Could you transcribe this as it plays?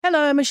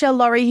Hello, Michelle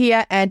Laurie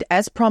here, and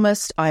as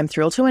promised, I am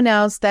thrilled to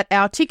announce that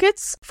our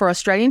tickets for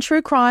Australian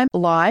True Crime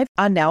Live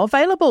are now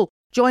available.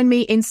 Join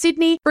me in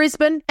Sydney,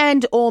 Brisbane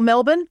and or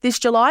Melbourne this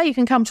July. You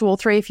can come to all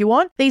three if you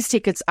want. These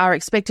tickets are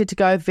expected to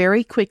go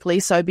very quickly,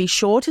 so be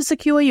sure to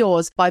secure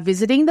yours by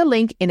visiting the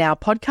link in our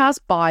podcast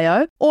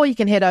bio, or you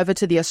can head over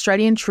to the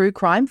Australian True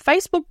Crime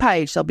Facebook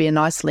page. There'll be a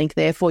nice link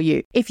there for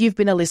you. If you've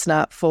been a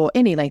listener for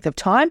any length of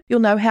time,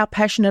 you'll know how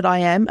passionate I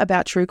am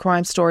about true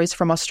crime stories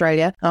from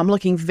Australia. I'm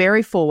looking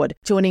very forward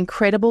to an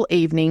incredible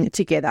evening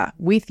together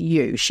with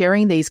you,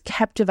 sharing these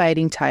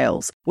captivating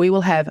tales. We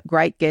will have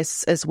great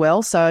guests as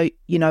well, so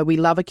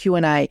we love a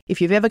Q&A. If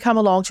you've ever come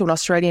along to an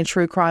Australian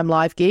True Crime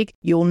Live gig,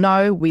 you'll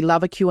know we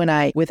love a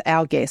Q&A with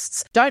our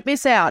guests. Don't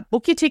miss out.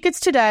 Book your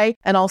tickets today,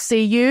 and I'll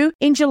see you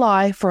in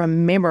July for a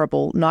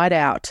memorable night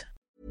out.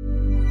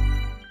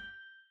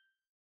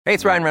 Hey,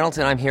 it's Ryan Reynolds,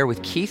 and I'm here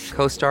with Keith,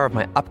 co-star of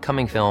my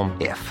upcoming film,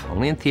 If,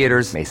 only in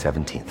theaters May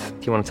 17th.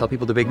 Do you want to tell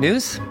people the big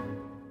news?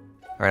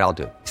 All right, I'll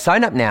do it.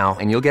 Sign up now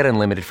and you'll get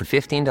unlimited for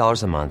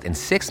 $15 a month and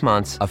 6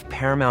 months of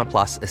Paramount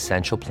Plus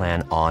Essential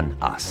Plan on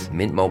us.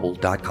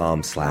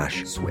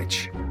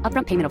 MintMobile.com/switch.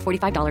 Upfront payment of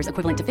 $45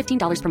 equivalent to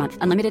 $15 per month.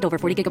 Unlimited over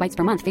 40 gigabytes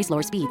per month. Face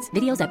lower speeds.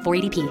 Videos at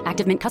 480p.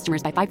 Active Mint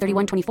customers by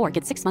 531.24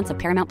 get 6 months of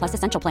Paramount Plus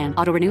Essential Plan.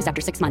 Auto renews after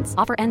 6 months.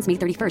 Offer ends May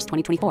 31st,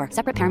 2024.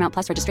 Separate Paramount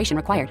Plus registration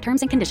required.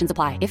 Terms and conditions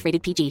apply if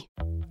rated PG.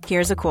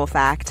 Here's a cool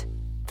fact.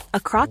 A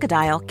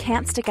crocodile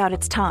can't stick out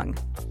its tongue.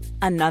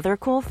 Another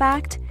cool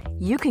fact,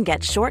 you can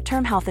get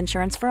short-term health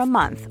insurance for a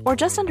month or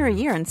just under a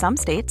year in some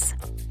states.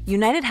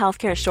 United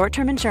Healthcare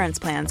short-term insurance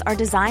plans are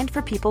designed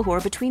for people who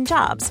are between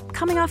jobs,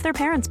 coming off their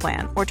parents'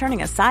 plan, or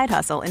turning a side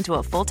hustle into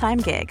a full-time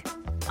gig.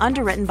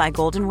 Underwritten by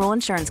Golden Rule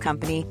Insurance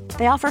Company,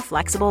 they offer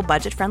flexible,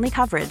 budget-friendly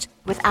coverage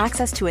with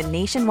access to a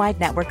nationwide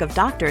network of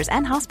doctors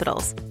and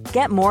hospitals.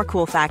 Get more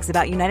cool facts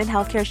about United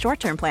Healthcare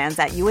short-term plans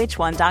at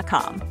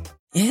uh1.com.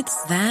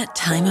 It's that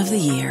time of the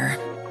year.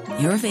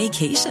 Your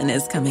vacation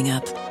is coming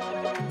up.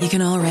 You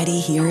can already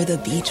hear the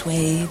beach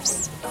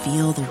waves,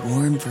 feel the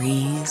warm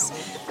breeze,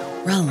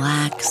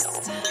 relax,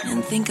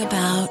 and think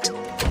about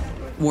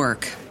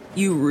work.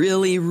 You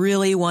really,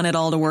 really want it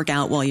all to work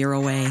out while you're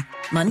away.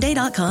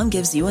 Monday.com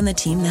gives you and the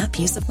team that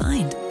peace of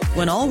mind.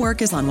 When all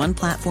work is on one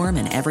platform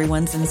and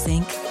everyone's in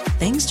sync,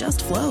 things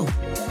just flow.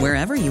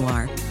 Wherever you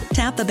are,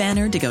 tap the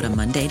banner to go to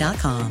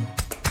Monday.com.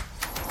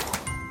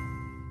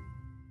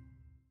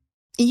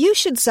 You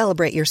should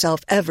celebrate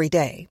yourself every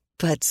day.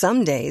 But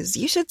some days,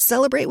 you should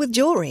celebrate with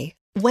jewelry.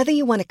 Whether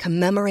you want to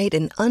commemorate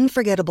an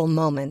unforgettable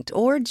moment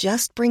or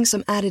just bring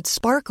some added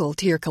sparkle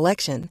to your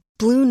collection,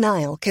 Blue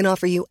Nile can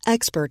offer you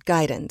expert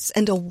guidance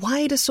and a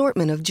wide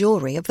assortment of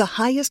jewelry of the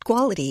highest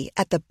quality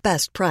at the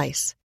best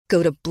price.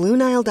 Go to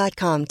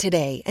BlueNile.com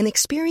today and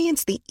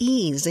experience the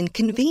ease and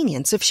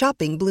convenience of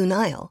shopping Blue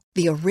Nile,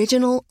 the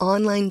original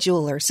online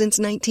jeweler since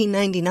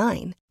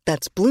 1999.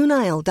 That's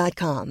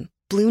BlueNile.com.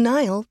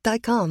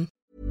 BlueNile.com.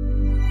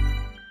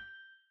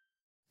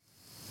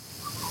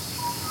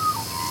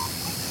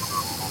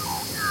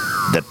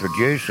 The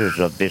producers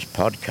of this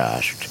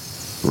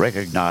podcast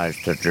recognise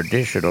the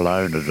traditional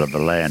owners of the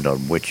land on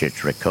which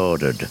it's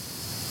recorded.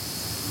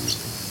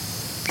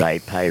 They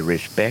pay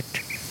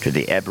respect to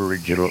the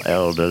Aboriginal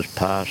elders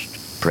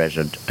past,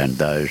 present and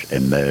those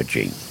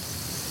emerging.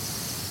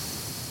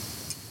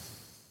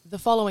 The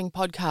following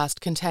podcast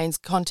contains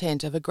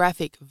content of a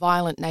graphic,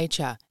 violent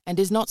nature and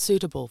is not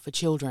suitable for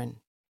children.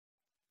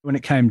 When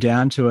it came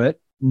down to it,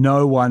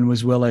 no one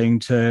was willing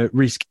to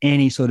risk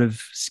any sort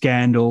of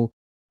scandal.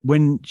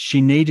 When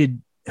she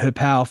needed her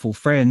powerful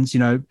friends,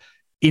 in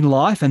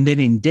life and then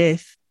in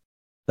death,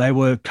 they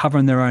were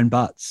covering their own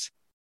butts.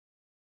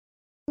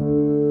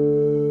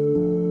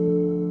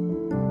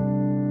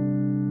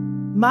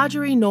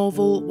 Marjorie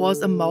Norval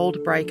was a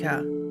mould breaker.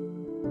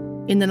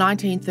 In the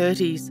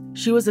 1930s,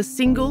 she was a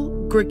single,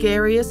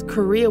 gregarious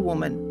career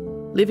woman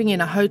living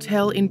in a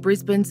hotel in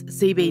Brisbane's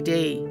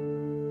CBD.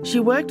 She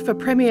worked for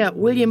Premier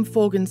William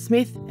Forgan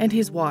Smith and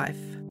his wife.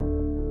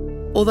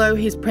 Although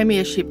his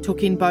premiership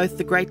took in both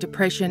the Great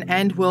Depression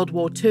and World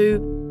War II,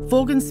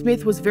 Forgan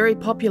Smith was very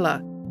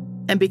popular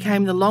and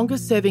became the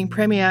longest-serving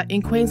premier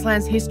in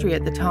Queensland's history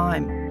at the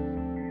time.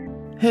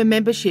 Her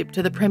membership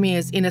to the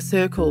Premier's inner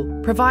circle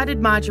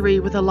provided Marjorie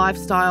with a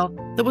lifestyle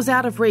that was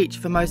out of reach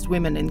for most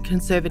women in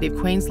conservative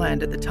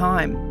Queensland at the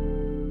time.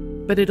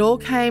 But it all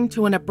came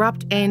to an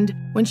abrupt end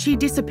when she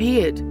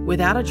disappeared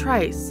without a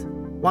trace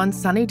one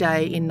sunny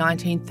day in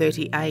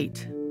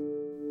 1938.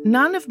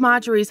 None of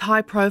Marjorie's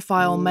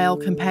high-profile male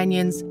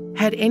companions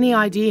had any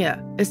idea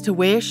as to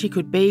where she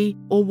could be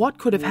or what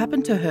could have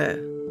happened to her.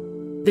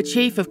 The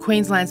chief of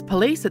Queensland's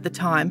police at the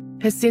time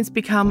has since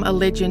become a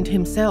legend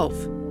himself,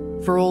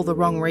 for all the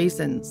wrong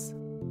reasons.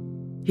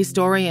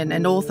 Historian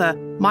and author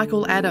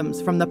Michael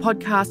Adams from the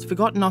podcast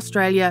Forgotten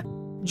Australia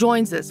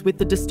joins us with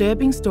the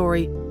disturbing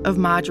story of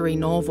Marjorie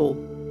Norval,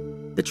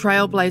 the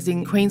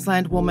trailblazing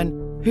Queensland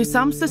woman who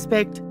some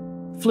suspect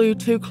flew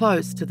too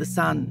close to the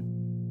sun.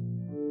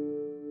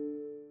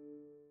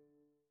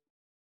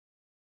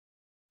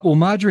 Well,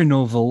 Marjorie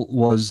Norval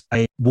was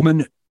a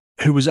woman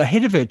who was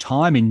ahead of her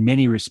time in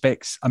many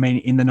respects. I mean,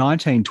 in the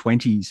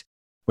 1920s,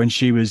 when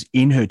she was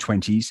in her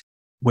 20s,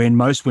 when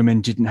most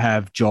women didn't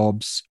have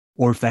jobs,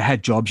 or if they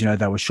had jobs,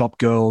 they were shop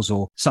girls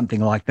or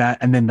something like that,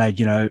 and then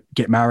they'd,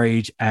 get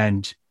married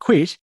and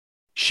quit,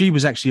 she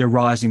was actually a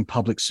rising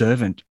public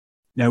servant.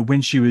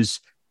 When she was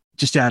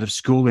just out of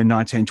school in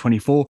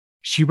 1924,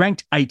 she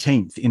ranked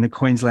 18th in the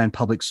Queensland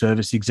Public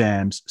Service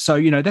exams.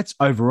 So, that's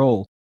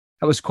overall,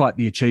 that was quite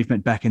the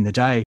achievement back in the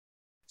day.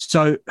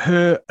 So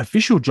her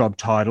official job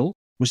title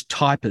was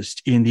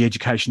typist in the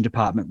education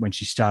department when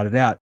she started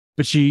out,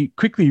 but she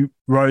quickly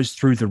rose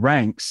through the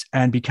ranks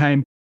and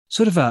became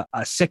sort of a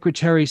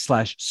secretary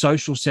 /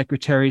 social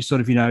secretary,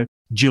 sort of,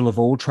 Jill of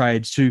all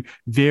trades to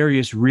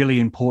various really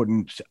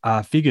important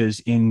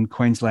figures in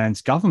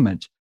Queensland's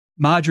government.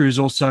 Marjorie is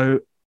also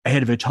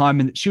ahead of her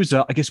time, and she was,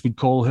 I guess we'd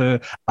call her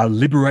a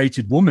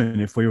liberated woman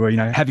if we were,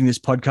 having this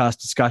podcast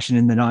discussion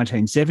in the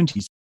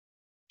 1970s.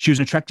 She was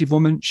an attractive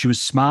woman. She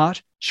was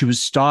smart. She was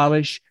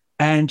stylish.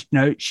 And,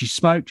 she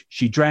smoked,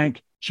 she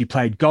drank, she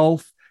played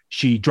golf.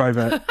 She drove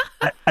a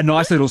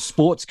nice little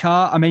sports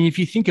car. I mean, if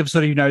you think of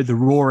sort of, the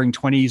roaring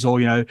 20s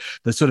or,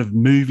 the sort of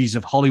movies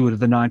of Hollywood of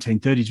the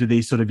 1930s with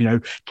these sort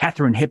of,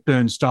 Katharine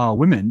Hepburn style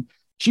women,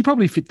 she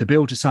probably fit the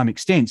bill to some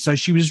extent. So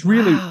she was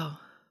really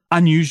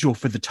unusual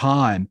for the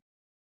time.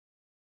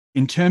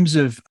 In terms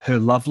of her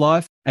love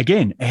life,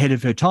 again, ahead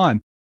of her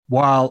time,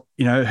 while,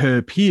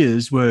 her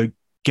peers were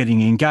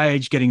getting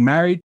engaged, getting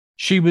married,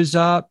 she was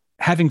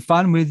having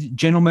fun with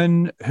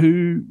gentlemen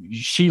who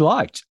she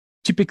liked.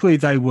 Typically,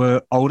 they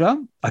were older.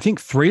 I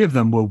think 3 of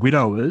them were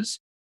widowers.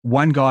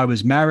 1 guy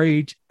was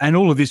married, and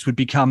all of this would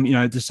become,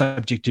 the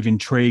subject of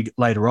intrigue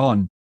later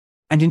on.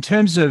 And in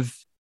terms of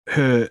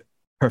her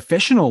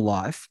professional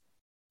life,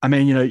 I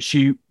mean,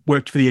 she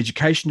worked for the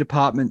Education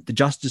Department, the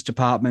Justice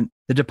Department,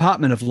 the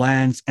Department of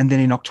Lands, and then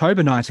in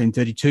October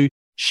 1932,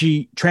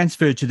 she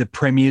transferred to the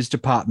Premier's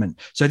Department.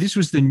 So this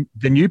was the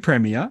new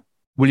Premier,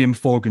 William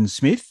Forgan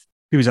Smith,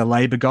 who was a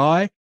Labor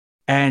guy.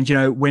 And,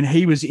 when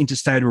he was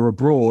interstate or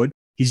abroad,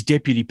 his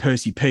deputy,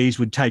 Percy Pease,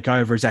 would take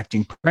over as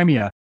acting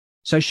Premier.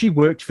 So she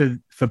worked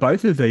for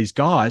both of these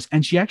guys,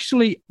 and she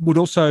actually would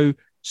also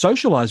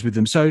socialise with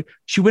them. So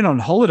she went on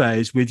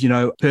holidays with,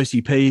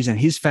 Percy Pease and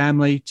his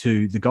family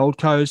to the Gold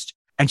Coast,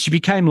 and she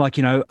became like,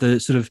 the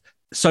sort of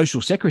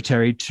social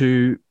secretary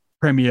to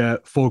Premier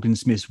Forgan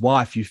Smith's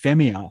wife,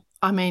 Euphemia.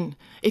 I mean,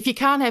 if you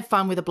can't have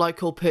fun with a bloke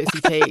called Percy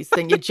Pease,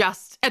 then you're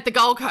just at the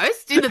Gold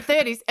Coast in the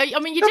 30s. I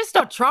mean, you're just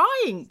not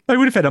trying. They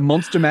would have had a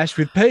monster mash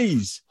with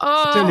peas.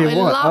 Oh, I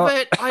love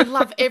it. I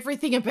love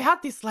everything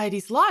about this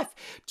lady's life.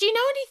 Do you know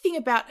anything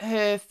about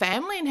her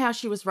family and how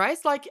she was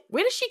raised? Like,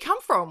 where does she come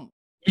from?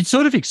 You'd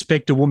sort of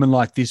expect a woman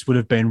like this would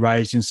have been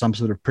raised in some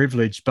sort of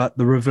privilege, but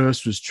the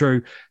reverse was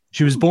true.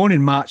 She was born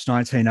in March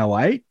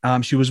 1908.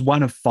 She was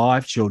one of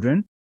 5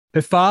 children.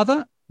 Her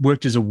father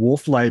worked as a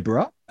wharf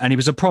labourer, and he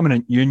was a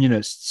prominent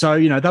unionist. So,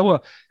 they were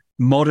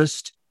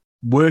modest,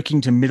 working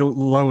to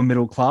lower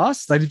middle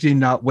class. They lived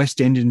in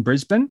West End in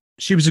Brisbane.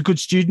 She was a good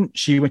student.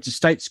 She went to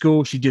state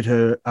school. She did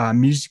her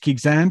music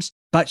exams,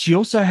 but she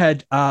also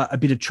had a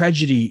bit of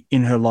tragedy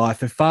in her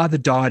life. Her father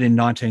died in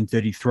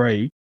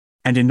 1933.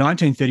 And in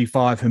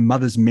 1935, her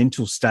mother's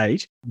mental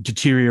state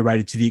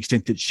deteriorated to the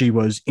extent that she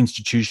was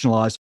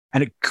institutionalised,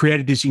 and it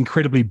created this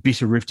incredibly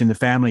bitter rift in the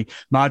family.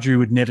 Marjorie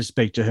would never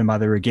speak to her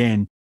mother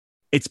again.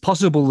 It's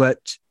possible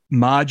that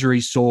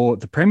Marjorie saw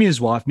the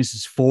Premier's wife,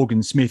 Mrs.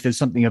 Forgan Smith, as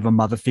something of a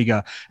mother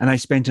figure, and they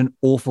spent an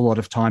awful lot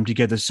of time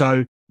together.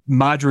 So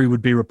Marjorie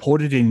would be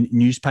reported in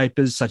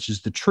newspapers such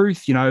as The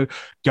Truth,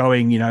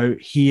 going,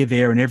 here,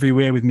 there, and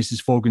everywhere with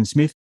Mrs. Forgan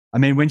Smith. I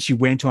mean, when she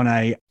went on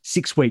a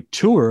 6-week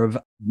tour of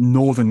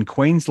northern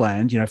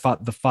Queensland,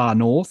 the far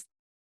north,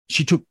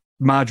 she took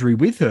Marjorie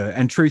with her,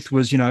 and Truth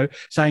was,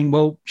 saying,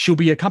 well, she'll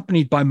be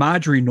accompanied by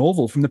Marjorie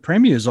Norval from the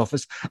Premier's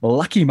office.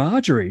 Lucky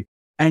Marjorie.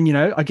 And,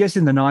 I guess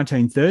in the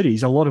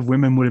 1930s, a lot of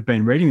women would have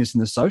been reading this in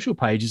the social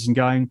pages and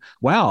going,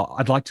 wow,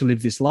 I'd like to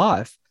live this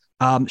life.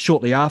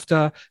 Shortly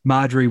after,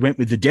 Marjorie went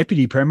with the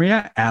Deputy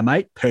Premier, our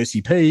mate,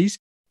 Percy Pease,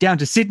 down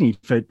to Sydney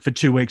for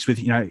 2 weeks with,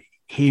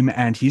 him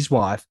and his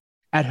wife.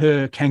 At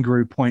her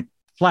Kangaroo Point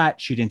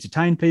flat, she'd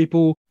entertain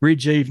people,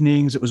 bridge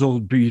evenings. It was all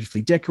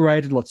beautifully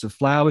decorated, lots of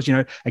flowers.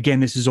 Again,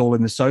 this is all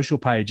in the social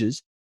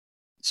pages.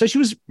 So she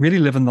was really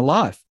living the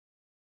life.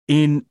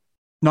 In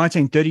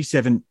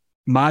 1937,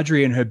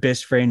 Marjorie and her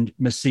best friend,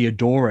 Marcia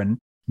Doran,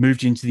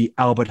 moved into the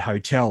Albert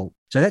Hotel.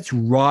 So that's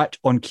right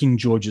on King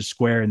George's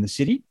Square in the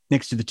city,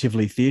 next to the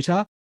Tivoli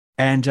Theatre.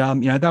 And,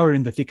 they were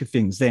in the thick of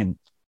things then.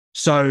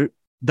 So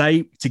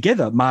they,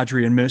 together,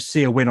 Marjorie and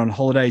Marcia, went on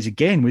holidays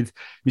again with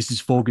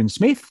Mrs. Forgan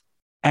Smith.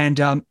 And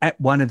at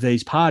one of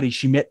these parties,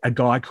 she met a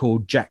guy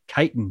called Jack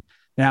Caton.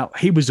 Now,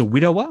 he was a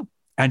widower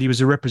and he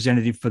was a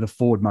representative for the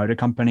Ford Motor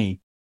Company.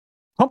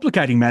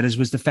 Complicating matters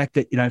was the fact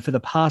that, for the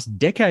past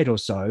decade or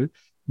so,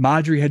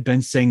 Marjorie had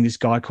been seeing this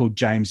guy called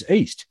James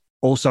East,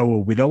 also a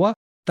widower.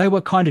 They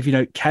were kind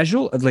of,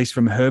 casual, at least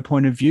from her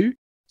point of view.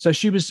 So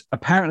she was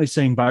apparently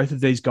seeing both of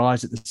these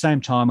guys at the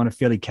same time on a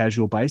fairly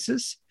casual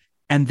basis.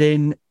 And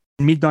then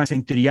in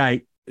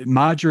mid-1938,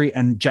 Marjorie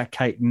and Jack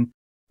Caton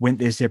went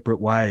their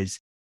separate ways.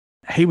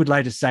 He would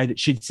later say that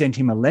she'd sent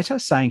him a letter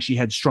saying she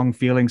had strong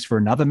feelings for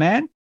another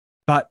man,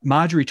 but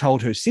Marjorie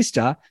told her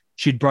sister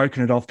she'd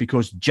broken it off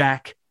because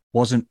Jack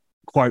wasn't,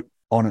 quote,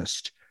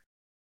 honest.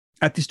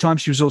 At this time,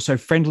 she was also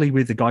friendly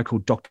with a guy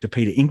called Dr.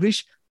 Peter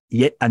English,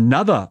 yet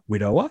another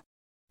widower.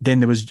 Then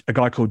there was a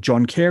guy called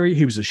John Carey,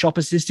 who was a shop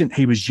assistant.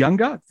 He was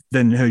younger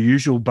than her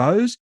usual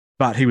beaux,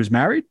 but he was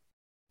married.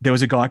 There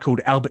was a guy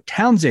called Albert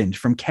Townsend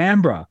from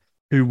Canberra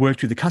who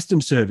worked with the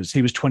customs service.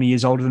 He was 20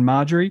 years older than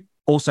Marjorie,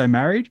 also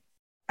married.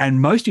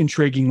 And most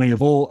intriguingly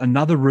of all,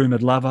 another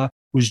rumoured lover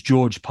was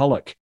George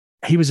Pollock.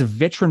 He was a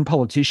veteran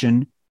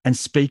politician and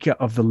Speaker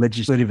of the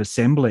Legislative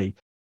Assembly.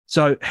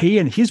 So he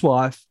and his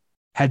wife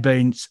had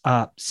been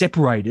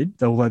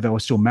separated, although they were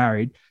still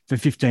married, for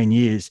 15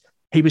 years.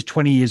 He was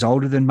 20 years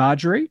older than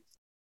Marjorie.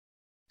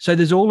 So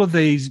there's all of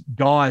these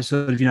guys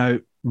sort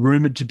of,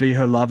 rumoured to be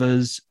her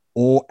lovers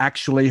or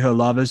actually her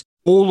lovers.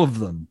 All of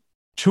them,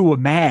 to a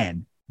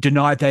man,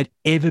 denied they'd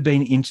ever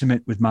been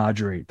intimate with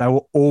Marjorie. They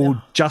were all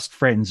just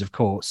friends, of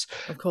course.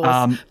 Of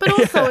course. But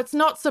also it's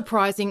not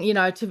surprising,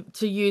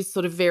 to use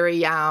sort of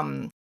very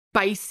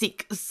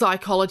basic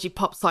psychology,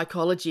 pop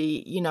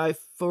psychology,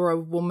 for a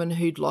woman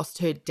who'd lost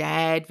her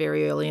dad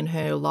very early in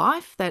her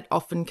life. That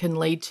often can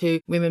lead to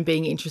women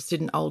being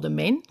interested in older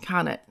men,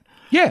 can't it?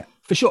 Yeah,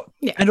 for sure.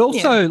 Yeah. And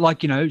also,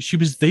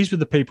 these were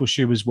the people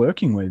she was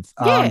working with.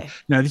 Yeah.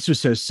 This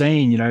was her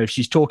scene, if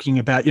she's talking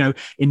about, in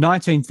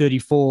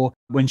 1934,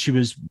 when she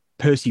was,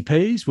 Percy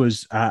Pease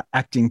was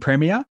acting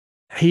premier,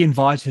 he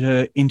invited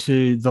her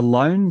into the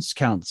Loans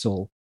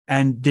Council,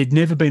 and there'd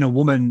never been a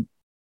woman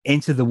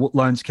enter the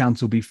Loans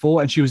Council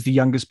before, and she was the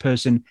youngest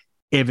person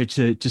ever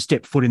to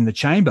step foot in the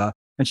chamber.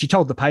 And she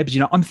told the papers,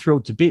 I'm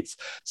thrilled to bits.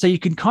 So you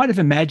can kind of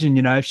imagine,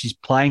 if she's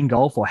playing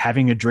golf or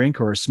having a drink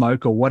or a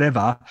smoke or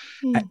whatever,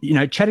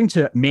 chatting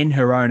to men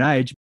her own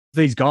age,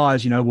 these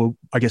guys, were,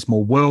 I guess,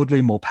 more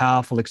worldly, more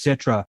powerful,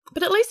 etc.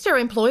 But at least her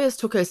employers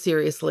took her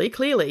seriously,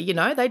 clearly.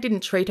 They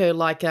didn't treat her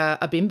like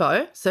a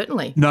bimbo,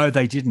 certainly. No,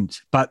 they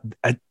didn't. But,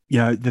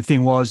 the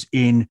thing was,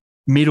 in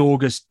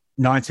mid-August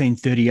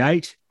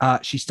 1938,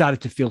 she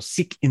started to feel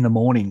sick in the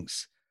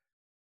mornings.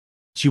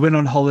 She went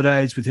on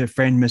holidays with her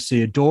friend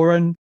Marcia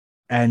Doran,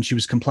 and she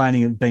was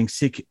complaining of being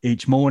sick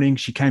each morning.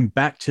 She came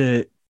back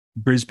to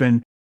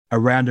Brisbane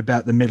around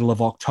about the middle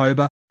of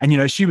October.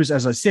 And, she was,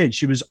 as I said,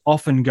 she was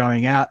often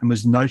going out and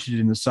was noted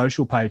in the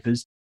social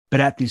papers. But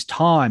at this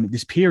time, at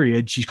this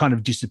period, she kind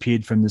of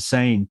disappeared from the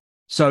scene.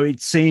 So it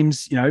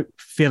seems,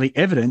 fairly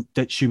evident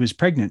that she was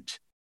pregnant.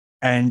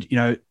 And,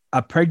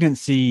 a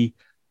pregnancy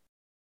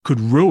could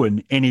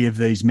ruin any of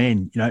these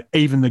men,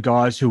 even the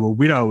guys who were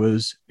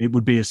widowers. It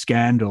would be a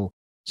scandal.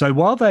 So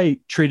while they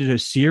treated her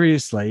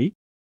seriously,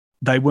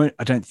 they weren't,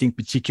 I don't think,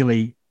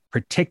 particularly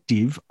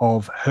protective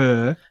of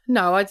her.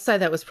 No, I'd say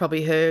that was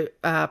probably her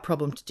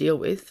problem to deal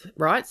with,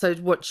 right? So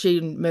she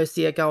and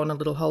Mercia go on a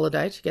little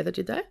holiday together,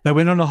 did they? They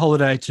went on a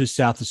holiday to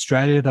South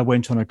Australia. They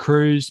went on a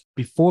cruise.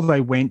 Before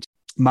they went,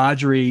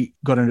 Marjorie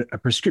got a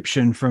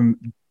prescription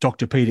from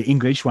Dr. Peter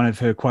English, one of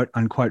her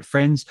quote-unquote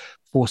friends,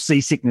 for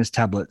seasickness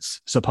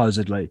tablets,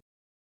 supposedly.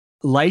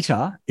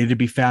 Later, it would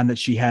be found that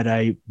she had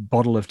a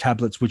bottle of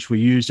tablets which were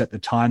used at the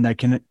time. They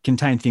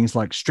contain things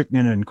like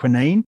strychnine and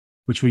quinine,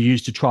 which were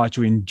used to try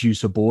to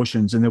induce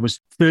abortions. And there was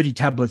 30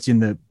 tablets in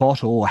the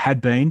bottle, or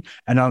had been,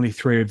 and only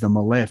 3 of them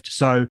were left.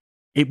 So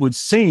it would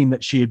seem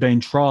that she had been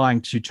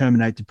trying to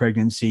terminate the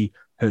pregnancy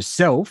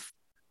herself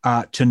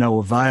to no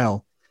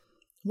avail.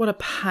 What a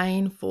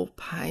painful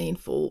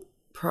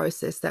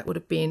process that would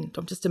have been.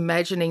 I'm just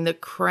imagining the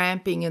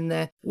cramping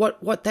and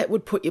what that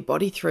would put your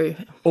body through.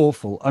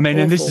 Awful. I mean,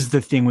 and this is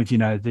the thing with,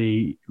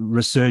 the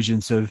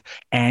resurgence of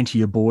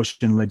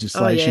anti-abortion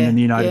legislation in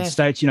the United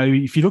States.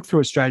 If you look through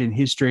Australian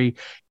history,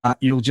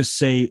 you'll just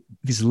see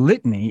this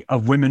litany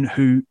of women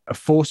who are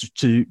forced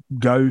to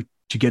go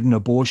to get an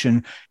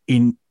abortion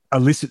in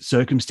illicit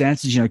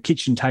circumstances,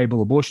 kitchen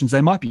table abortions.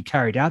 They might be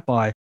carried out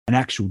by an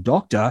actual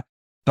doctor,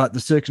 but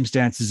the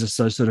circumstances are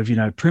so sort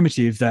of,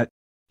 primitive that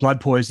blood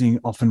poisoning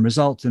often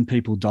results and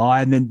people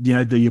die. And then,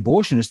 the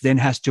abortionist then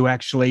has to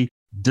actually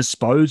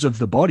dispose of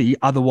the body.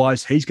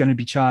 Otherwise, he's going to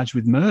be charged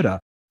with murder.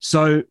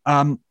 So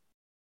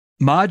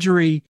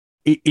Marjorie,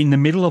 in the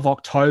middle of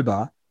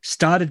October,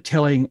 started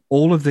telling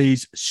all of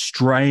these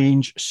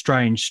strange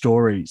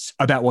stories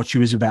about what she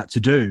was about to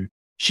do.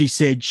 She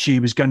said she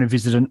was going to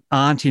visit an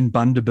aunt in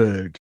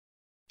Bundaberg.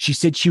 She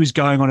said she was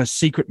going on a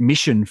secret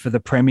mission for the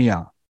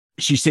Premier.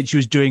 She said she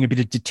was doing a bit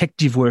of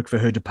detective work for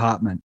her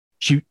department.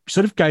 She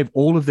sort of gave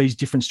all of these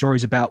different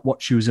stories about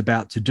what she was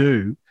about to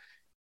do.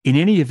 In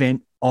any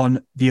event,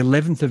 on the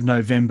 11th of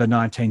November,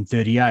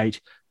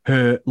 1938,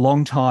 her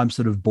longtime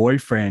sort of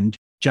boyfriend,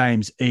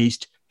 James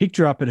East, picked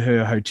her up at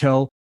her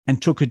hotel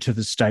and took her to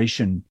the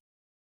station.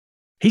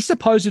 He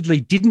supposedly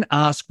didn't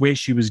ask where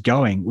she was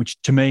going,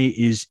 which to me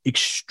is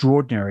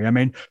extraordinary. I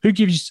mean, who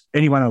gives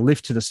anyone a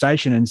lift to the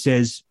station and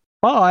says,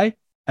 bye,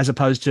 as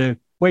opposed to,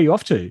 where are you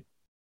off to?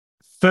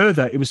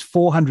 Further, it was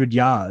 400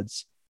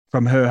 yards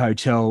from her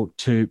hotel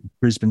to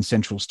Brisbane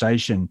Central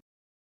Station.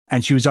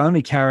 And she was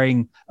only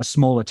carrying a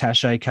small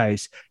attaché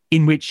case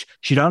in which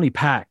she'd only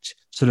packed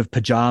sort of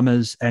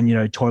pajamas and,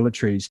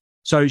 toiletries.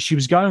 So she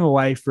was going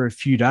away for a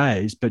few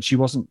days, but she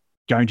wasn't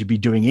going to be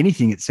doing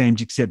anything, it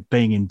seemed, except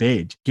being in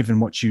bed, given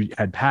what she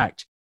had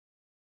packed.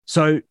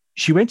 So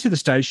she went to the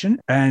station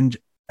and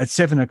at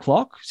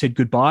 7:00 said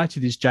goodbye to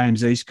this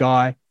James East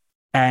guy,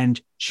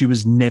 and she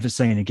was never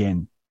seen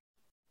again.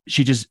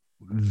 She just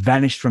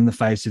vanished from the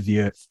face of the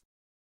earth.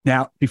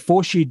 Now,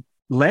 before she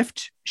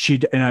left,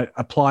 she'd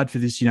applied for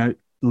this,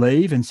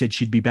 leave and said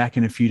she'd be back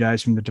in a few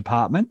days from the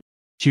department.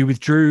 She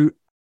withdrew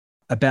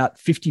about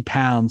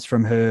 £50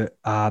 from her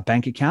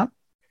bank account.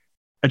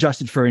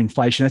 Adjusted for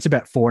inflation, that's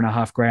about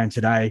 $4,500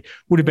 today,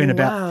 would have been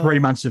about 3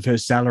 months of her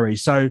salary.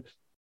 So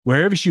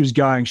wherever she was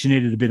going, she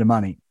needed a bit of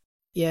money.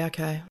 Yeah,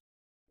 okay.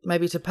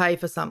 Maybe to pay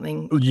for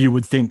something. You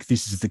would think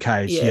this is the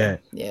case,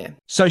 yeah.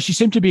 So she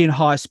seemed to be in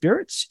high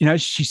spirits.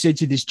 She said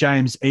to this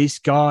James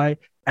East guy,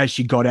 as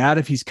she got out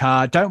of his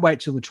car, don't wait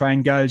till the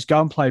train goes,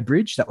 go and play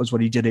bridge. That was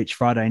what he did each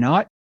Friday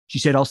night. She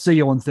said, I'll see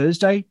you on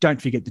Thursday.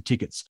 Don't forget the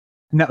tickets.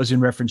 And that was in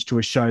reference to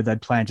a show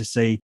they'd planned to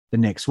see the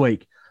next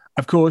week.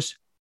 Of course,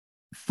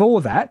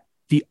 for that,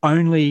 the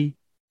only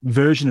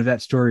version of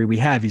that story we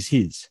have is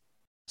his.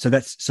 So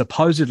that's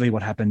supposedly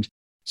what happened.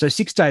 So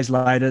 6 days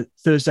later,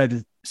 Thursday,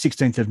 the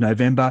 16th of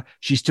November,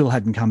 she still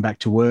hadn't come back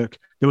to work.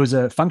 There was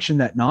a function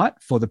that night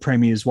for the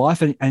Premier's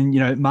wife,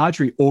 and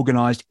Marjorie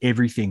organised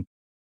everything.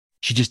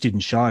 She just didn't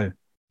show.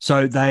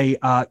 So they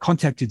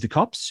contacted the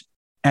cops,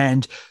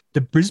 and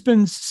the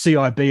Brisbane's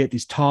CIB at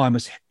this time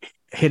was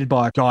headed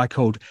by a guy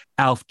called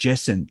Alf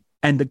Jessen.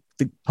 And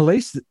the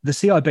police, the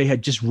CIB,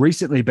 had just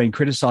recently been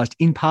criticised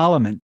in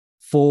Parliament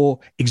for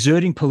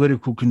exerting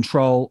political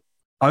control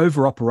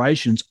over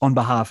operations on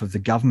behalf of the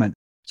government.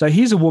 So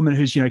here's a woman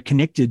who's,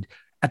 connected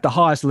at the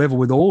highest level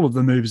with all of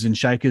the movers and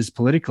shakers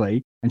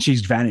politically, and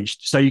she's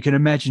vanished. So you can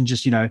imagine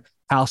just,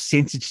 how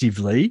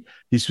sensitively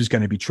this was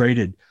going to be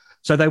treated.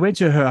 So they went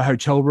to her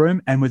hotel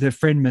room, and with her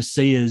friend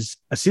Messiah's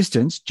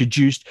assistance,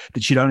 deduced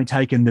that she'd only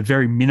taken the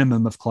very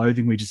minimum of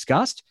clothing we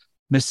discussed.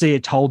 Messiah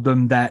told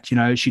them that,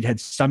 she'd had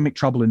stomach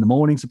trouble in the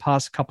mornings the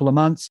past couple of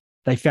months.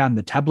 They found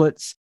the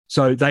tablets.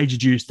 So they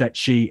deduced that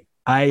she,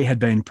 A, had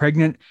been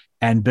pregnant,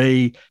 and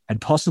B,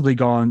 had possibly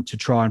gone to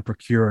try and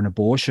procure an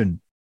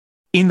abortion.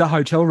 In the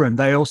hotel room,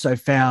 they also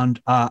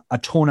found a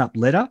torn-up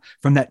letter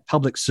from that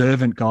public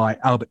servant guy,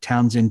 Albert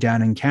Townsend,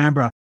 down in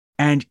Canberra.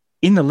 And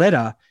in the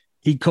letter,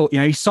 he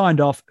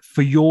signed off,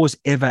 "For yours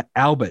ever,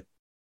 Albert."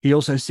 He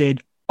also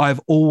said, "I've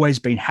always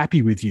been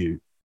happy with you.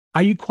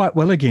 Are you quite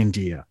well again,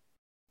 dear?"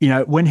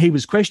 When he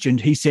was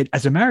questioned, he said,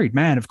 as a married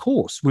man, of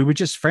course, we were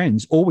just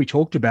friends. All we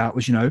talked about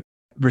was,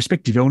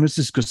 respective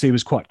illnesses, because he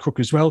was quite crook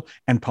as well,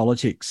 and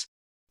politics.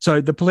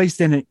 So the police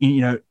then,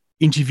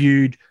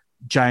 interviewed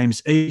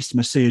James East,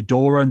 Messiah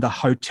Doran, the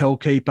hotel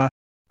keeper,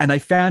 and they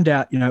found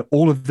out,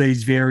 all of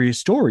these various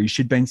stories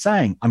she'd been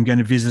saying. I'm going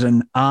to visit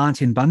an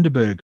aunt in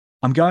Bundaberg.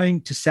 I'm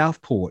going to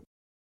Southport.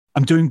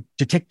 I'm doing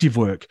detective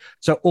work.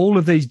 So all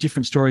of these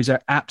different stories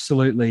are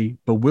absolutely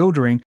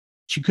bewildering.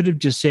 She could have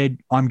just said,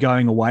 I'm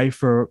going away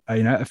for,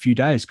 a few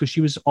days, because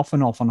she was off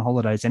and off on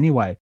holidays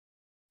anyway.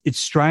 It's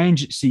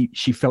strange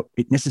she felt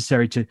it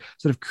necessary to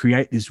sort of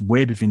create this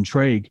web of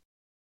intrigue.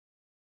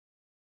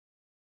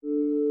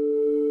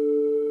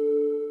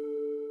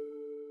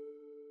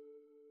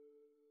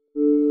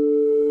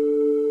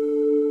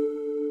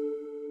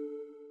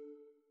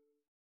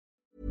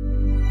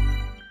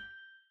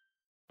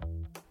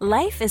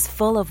 Life is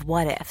full of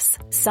what-ifs.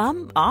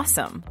 Some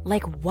awesome,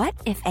 like what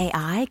if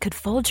AI could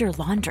fold your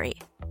laundry?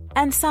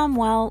 And some,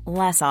 well,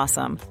 less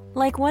awesome,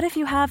 like what if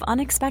you have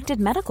unexpected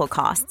medical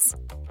costs?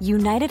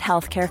 United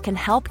Healthcare can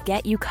help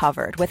get you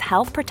covered with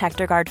Health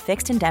Protector Guard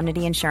fixed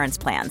indemnity insurance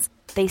plans.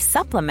 They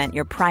supplement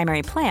your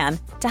primary plan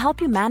to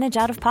help you manage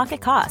out-of-pocket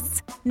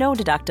costs. No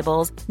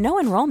deductibles, no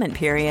enrollment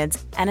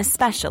periods, and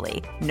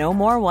especially no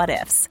more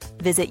what-ifs.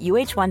 Visit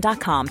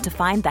uh1.com to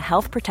find the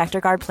Health Protector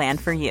Guard plan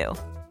for you.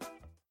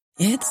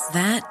 It's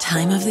that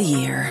time of the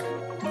year.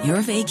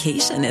 Your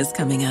vacation is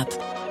coming up.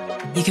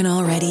 You can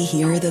already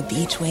hear the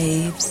beach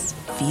waves,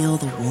 feel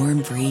the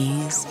warm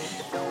breeze,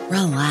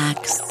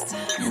 relax,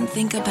 and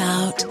think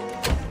about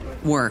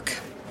work.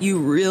 You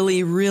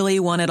really, really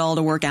want it all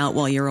to work out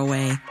while you're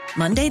away.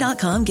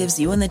 Monday.com gives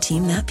you and the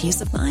team that peace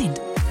of mind.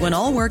 When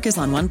all work is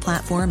on one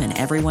platform and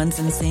everyone's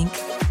in sync,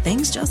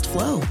 things just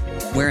flow.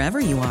 Wherever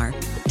you are,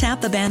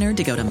 tap the banner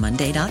to go to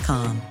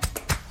Monday.com.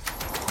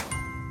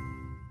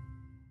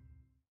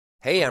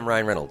 Hey, I'm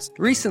Ryan Reynolds.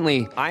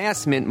 Recently, I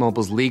asked Mint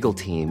Mobile's legal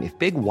team if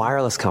big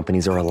wireless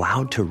companies are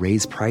allowed to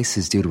raise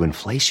prices due to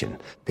inflation.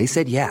 They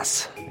said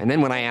yes. And then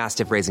when I asked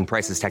if raising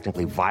prices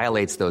technically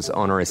violates those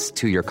onerous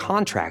two-year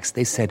contracts,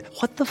 they said,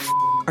 "What the f***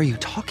 are you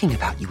talking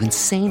about, you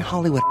insane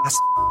Hollywood ass?"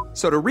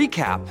 So to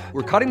recap,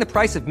 we're cutting the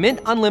price of Mint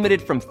Unlimited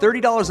from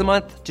 $30 a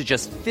month to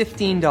just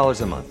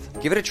 $15 a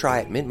month. Give it a try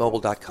at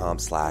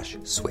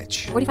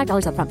mintmobile.com/switch.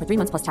 $45 up front for 3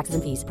 months plus taxes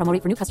and fees. Promo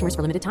rate for new customers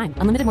for limited time.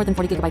 Unlimited more than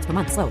 40 gigabytes per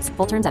month. Slows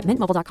full terms at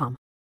mintmobile.com.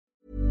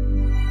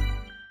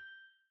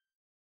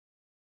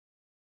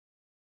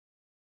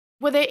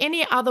 Were there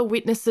any other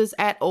witnesses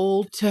at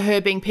all to her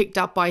being picked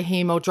up by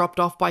him or dropped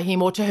off by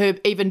him, or to her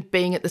even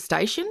being at the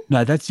station?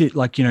 No, that's it.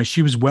 Like,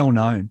 she was well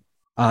known.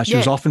 She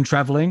was often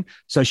travelling,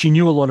 so she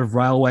knew a lot of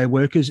railway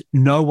workers.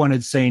 No one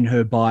had seen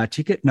her buy a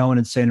ticket. No one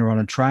had seen her on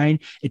a train.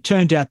 It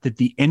turned out that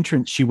the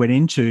entrance she went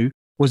into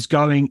was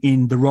going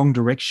in the wrong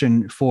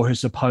direction for her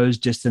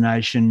supposed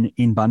destination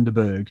in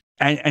Bundaberg.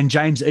 And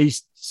James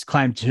East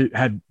claimed to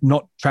have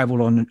not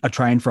travelled on a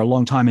train for a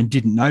long time and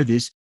didn't know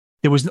this.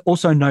 There was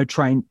also no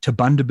train to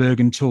Bundaberg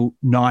until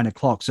 9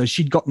 o'clock. So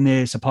she'd gotten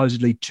there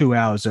supposedly 2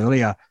 hours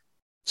earlier.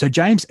 So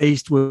James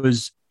East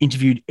was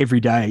interviewed every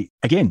day.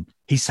 Again,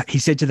 he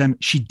said to them,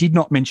 she did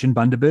not mention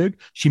Bundaberg.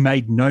 She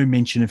made no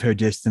mention of her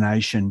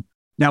destination.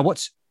 Now,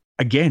 what's,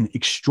 again,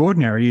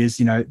 extraordinary is,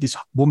 this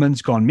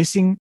woman's gone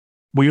missing.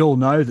 We all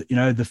know that,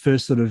 the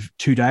first sort of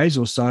 2 days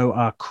or so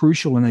are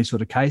crucial in these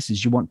sort of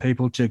cases. You want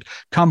people to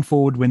come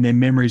forward when their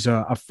memories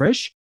are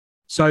fresh.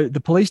 So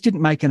the police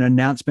didn't make an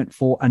announcement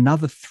for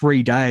another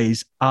 3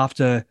 days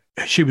after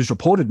she was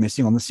reported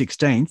missing on the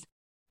 16th.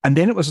 And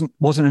then it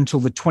wasn't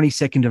until the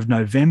 22nd of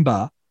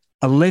November,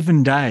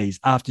 11 days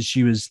after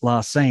she was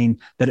last seen,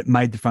 that it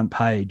made the front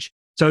page.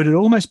 So it had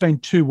almost been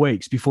 2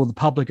 weeks before the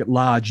public at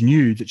large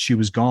knew that she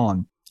was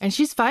gone. And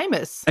she's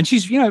famous. And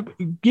she's,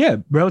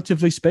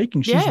 relatively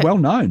speaking, she's well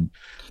known.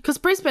 Because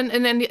Brisbane,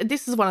 and then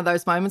this is one of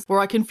those moments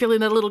where I can fill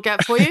in a little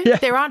gap for you.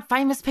 There aren't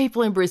famous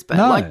people in Brisbane.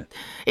 No. Like,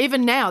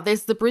 even now,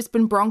 there's the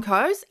Brisbane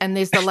Broncos and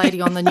there's the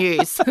lady on the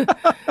news.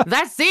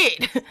 That's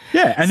it.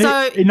 Yeah, and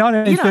so, in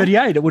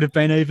 1938, it would have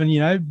been even,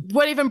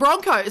 weren't even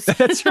Broncos.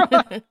 That's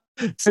right.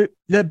 So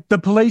the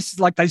police,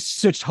 they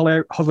searched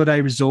holiday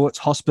resorts,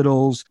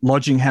 hospitals,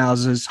 lodging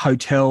houses,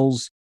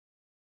 hotels.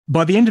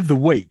 By the end of the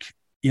week,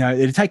 it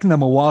had taken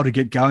them a while to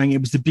get going. It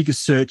was the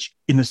biggest search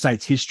in the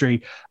state's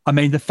history. I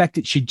mean, the fact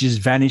that she just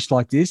vanished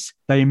like this,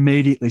 they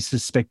immediately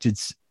suspected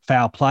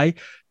foul play.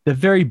 The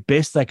very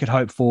best they could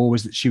hope for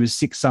was that she was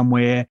sick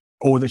somewhere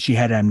or that she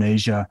had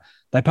amnesia.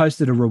 They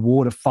posted a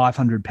reward of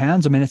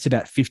 £500. I mean, it's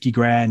about 50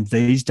 grand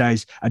these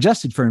days,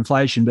 adjusted for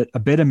inflation, but a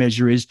better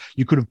measure is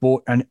you could have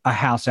bought a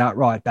house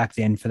outright back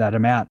then for that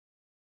amount.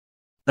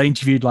 They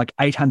interviewed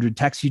 800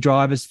 taxi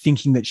drivers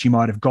thinking that she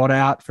might have got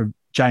out from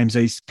James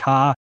East's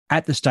car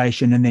at the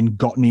station and then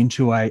gotten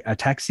into a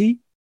taxi.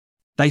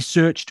 They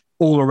searched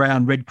all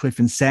around Redcliffe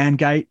and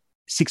Sandgate.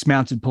 6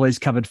 mounted police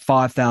covered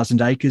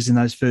 5,000 acres in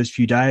those first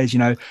few days,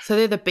 So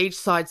they're the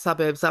beachside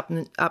suburbs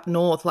up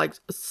north,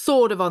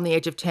 sort of on the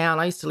edge of town.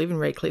 I used to live in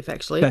Redcliffe,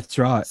 actually. That's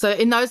right. So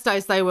in those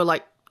days, they were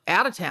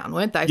out of town,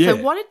 weren't they? Yeah.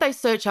 So what did they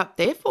search up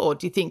there for,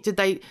 do you think? Did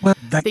they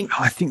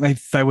think... I think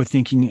they were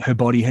thinking her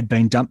body had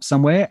been dumped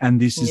somewhere and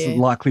this is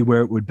likely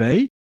where it would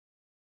be.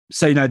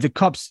 So, the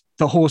cops,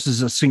 the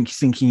horses are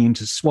sinking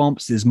into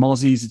swamps. There's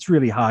mozzies. It's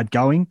really hard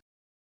going.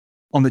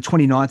 On the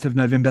 29th of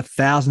November,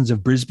 thousands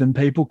of Brisbane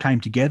people came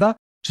together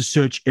to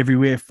search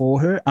everywhere for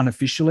her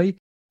unofficially.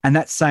 And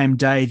that same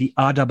day, the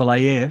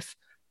RAAF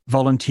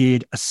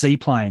volunteered a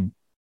seaplane.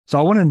 So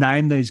I want to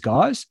name these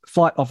guys: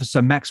 Flight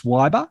Officer Max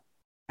Weiber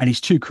and his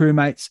 2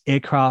 crewmates,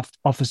 aircraft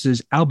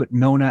officers Albert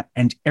Milner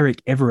and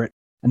Eric Everett.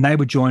 And they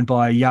were joined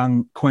by a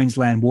young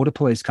Queensland Water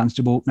Police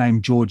constable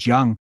named George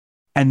Young.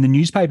 And the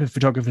newspaper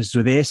photographers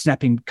were there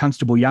snapping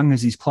Constable Young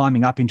as he's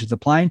climbing up into the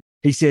plane.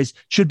 He says,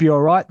 should be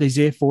all right. These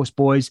Air Force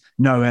boys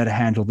know how to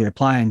handle their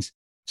planes.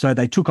 So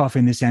they took off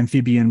in this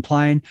amphibian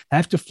plane. They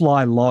have to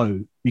fly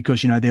low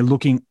because, they're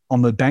looking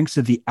on the banks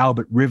of the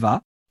Albert River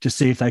to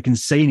see if they can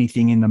see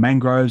anything in the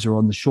mangroves or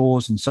on the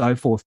shores and so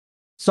forth.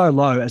 So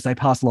low, as they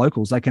pass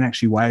locals, they can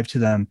actually wave to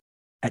them.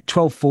 At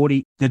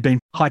 12:40, there'd been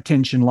high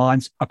tension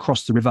lines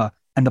across the river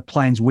and the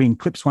plane's wing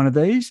clips one of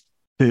these.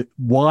 The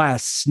wire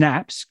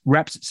snaps,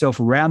 wraps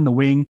itself around the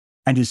wing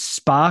and is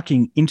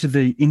sparking into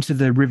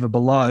the river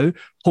below,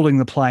 pulling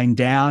the plane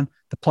down.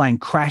 The plane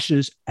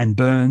crashes and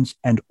burns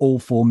and all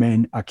 4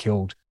 men are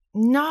killed.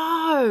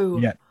 No.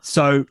 Yeah.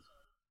 So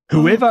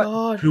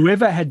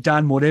whoever had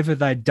done whatever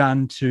they'd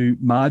done to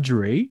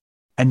Marjorie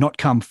and not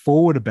come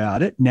forward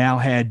about it now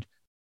had,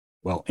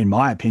 well, in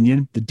my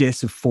opinion, the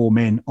deaths of 4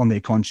 men on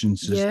their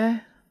consciences. Yeah.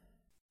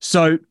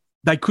 So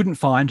they couldn't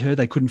find her.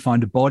 They couldn't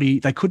find a body.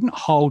 They couldn't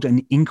hold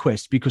an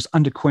inquest because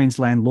under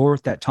Queensland law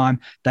at that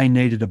time, they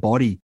needed a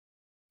body.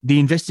 The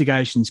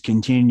investigations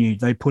continued.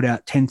 They put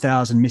out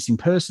 10,000 missing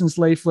persons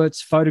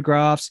leaflets,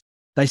 photographs.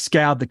 They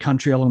scoured the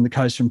country along the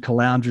coast from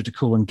Caloundra to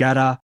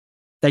Coolangatta.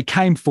 They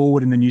came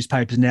forward in the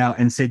newspapers now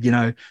and said,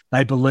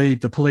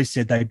 the police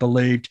said they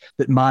believed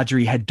that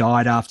Marjorie had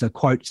died after,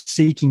 quote,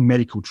 seeking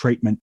medical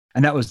treatment.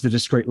 And that was the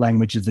discreet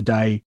language of the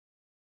day.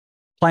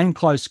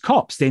 Plainclothes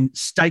cops then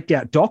staked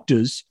out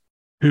doctors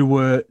who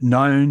were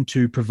known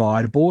to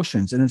provide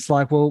abortions. And it's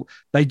well,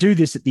 they do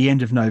this at the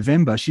end of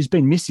November. She's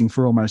been missing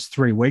for almost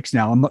 3 weeks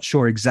now. I'm not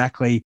sure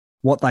exactly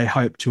what they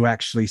hope to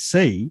actually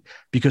see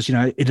because,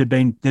 there'd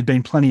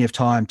been plenty of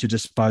time to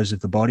dispose of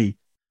the body.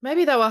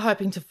 Maybe they were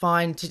hoping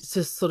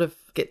to sort of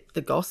get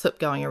the gossip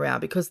going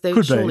around because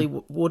there surely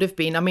would have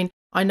been. I mean,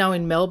 I know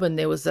in Melbourne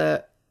there was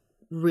a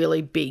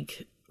really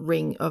big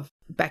ring of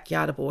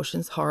backyard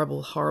abortions,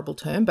 horrible, horrible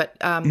term, but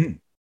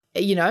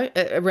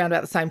around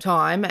about the same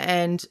time,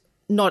 and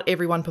not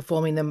everyone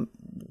performing them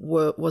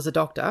was a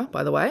doctor,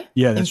 by the way.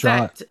 Yeah, that's right. In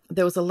fact,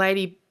 there was a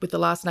lady with the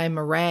last name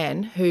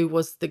Moran who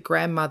was the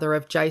grandmother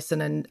of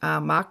Jason and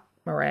Mark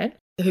Moran,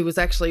 who was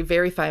actually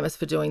very famous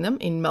for doing them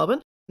in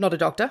Melbourne. Not a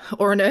doctor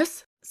or a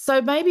nurse.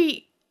 So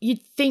maybe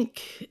you'd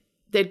think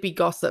there'd be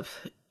gossip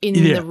in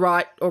the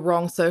right or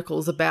wrong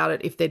circles about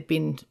it if there'd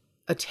been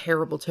a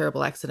terrible,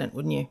 terrible accident,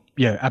 wouldn't you?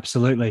 Yeah,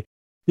 absolutely.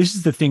 This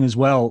is the thing as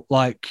well,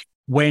 like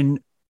when,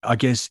 I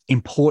guess,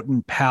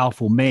 important,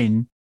 powerful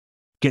men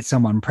get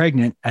someone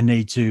pregnant and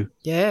need to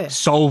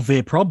solve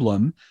their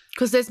problem.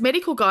 Because there's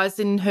medical guys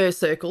in her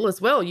circle as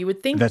well, you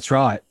would think. That's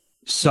right.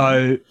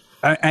 So,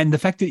 and the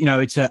fact that,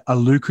 it's a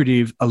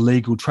lucrative,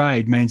 illegal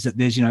trade means that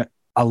there's,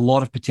 a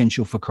lot of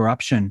potential for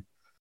corruption.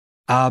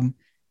 In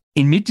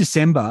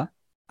mid-December,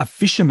 a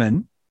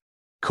fisherman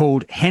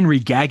called Henry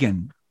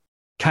Gaggan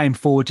came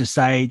forward to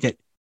say that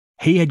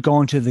he had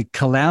gone to the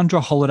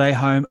Caloundra holiday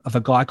home of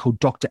a guy called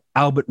Dr.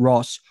 Albert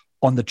Ross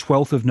on the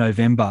 12th of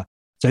November.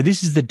 So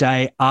this is the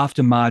day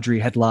after Marjorie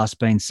had last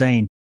been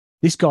seen.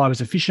 This guy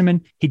was a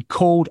fisherman. He'd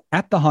called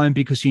at the home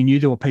because he knew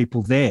there were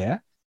people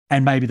there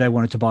and maybe they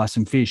wanted to buy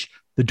some fish.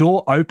 The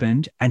door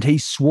opened and he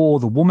swore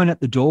the woman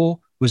at the door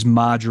was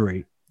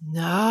Marjorie.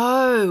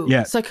 No.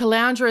 Yeah. So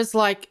Caloundra is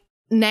like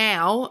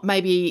now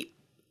maybe,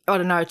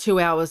 2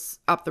 hours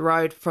up the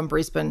road from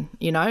Brisbane,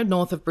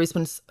 north of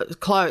Brisbane's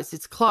close.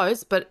 It's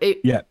close, but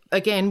it,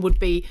 again, would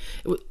be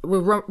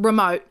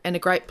remote and a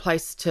great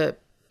place to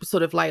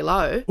sort of lay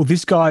low. Well,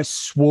 this guy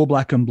swore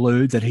black and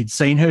blue that he'd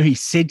seen her. He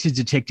said to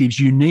detectives,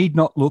 "You need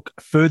not look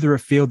further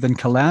afield than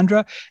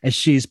Caloundra, as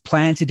she is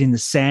planted in the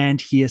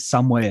sand here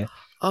somewhere."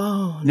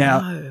 Oh,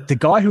 now, the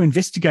guy who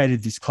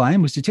investigated this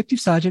claim was Detective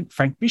Sergeant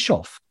Frank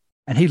Bischoff.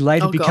 And he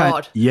later became...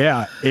 God.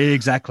 Yeah,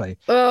 exactly.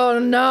 Oh,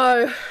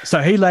 no.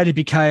 So he later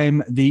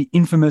became the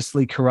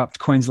infamously corrupt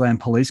Queensland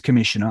Police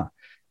Commissioner.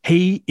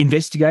 He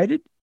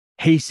investigated.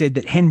 He said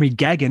that Henry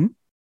Gaggan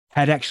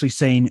had actually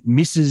seen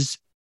Mrs.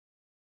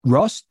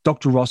 Ross,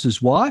 Dr.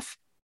 Ross's wife,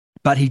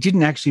 but he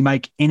didn't actually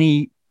make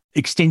any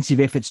extensive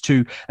efforts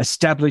to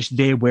establish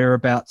their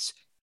whereabouts,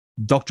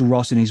 Dr.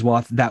 Ross and his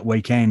wife, that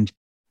weekend.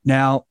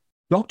 Now,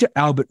 Dr.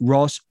 Albert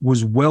Ross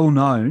was well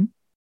known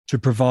to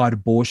provide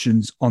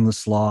abortions on the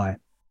sly.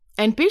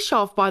 And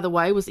Bischoff, by the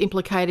way, was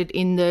implicated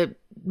in the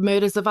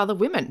murders of other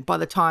women by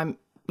the time,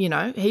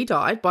 he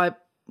died,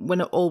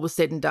 when it all was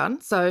said and done.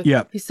 So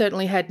he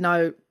certainly had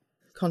no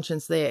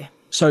conscience there.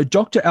 So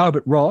Dr.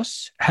 Albert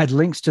Ross had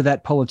links to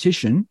that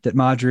politician that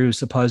Marjorie was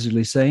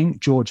supposedly seeing,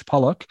 George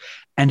Pollock,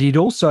 and he'd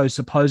also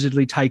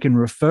supposedly taken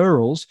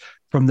referrals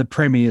from the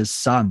Premier's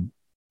son.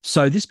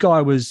 So this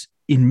guy was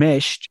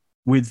enmeshed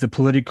with the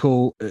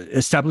political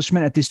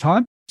establishment at this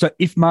time. So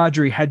if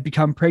Marjorie had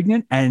become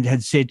pregnant and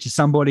had said to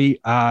somebody,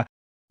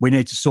 we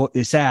need to sort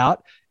this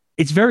out,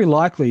 it's very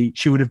likely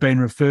she would have been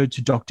referred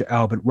to Dr.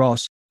 Albert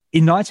Ross.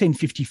 In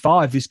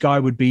 1955, this guy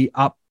would be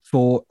up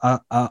for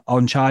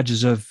on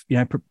charges of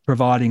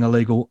providing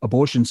illegal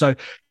abortion. So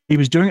he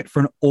was doing it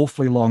for an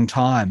awfully long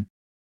time.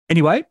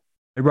 Anyway,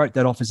 they wrote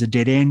that off as a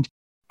dead end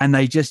and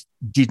they just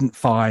didn't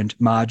find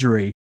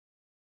Marjorie.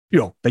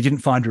 They didn't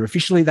find her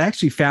officially. They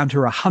actually found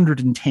her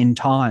 110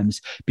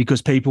 times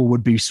because people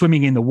would be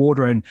swimming in the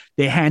water and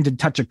their hand would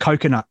touch a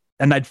coconut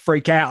and they'd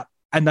freak out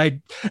and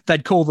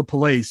they'd call the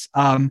police.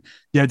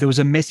 There was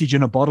a message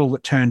in a bottle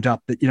that turned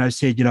up that,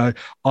 said,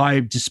 I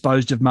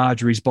disposed of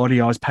Marjorie's body.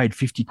 I was paid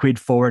 50 quid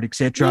for it,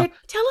 etc. Yeah,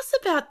 tell us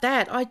about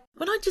that. I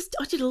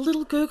did a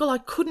little Google, I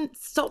couldn't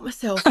stop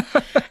myself.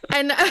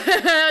 And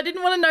I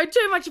didn't want to know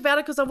too much about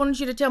it because I wanted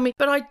you to tell me.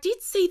 But I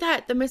did see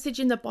that the message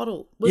in the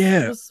bottle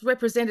was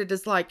represented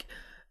as like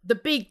the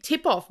big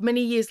tip-off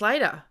many years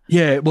later.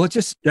 Yeah, well, it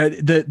just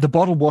the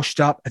bottle washed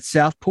up at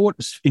Southport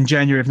in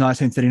January of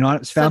 1939. It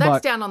was found so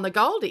that's down on the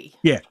Goldie.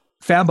 Yeah,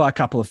 found by a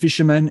couple of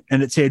fishermen,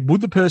 and it said,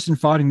 "Would the person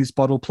finding this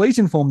bottle please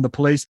inform the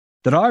police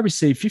that I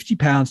received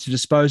 £50 to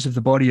dispose of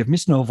the body of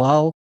Miss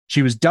Norval.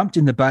 She was dumped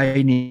in the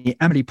bay near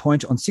Amity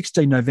Point on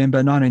 16 November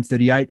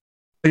 1938.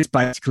 It's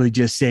basically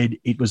just said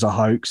it was a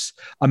hoax.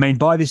 I mean,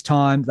 by this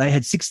time, they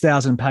had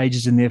 6,000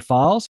 pages in their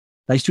files.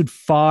 They stood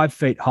 5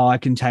 feet high,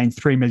 contained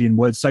 3 million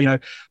words. So,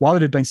 while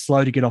it had been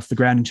slow to get off the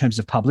ground in terms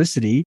of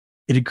publicity,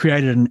 it had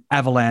created an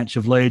avalanche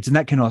of leads. And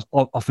that can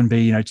often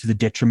be, to the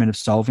detriment of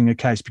solving a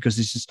case because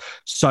there's just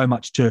so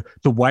much to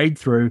wade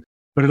through.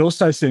 But it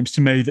also seems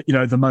to me that,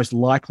 the most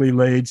likely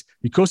leads,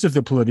 because of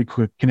the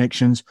political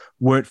connections,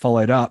 weren't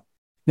followed up.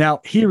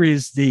 Now, here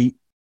is the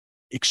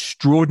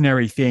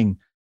extraordinary thing.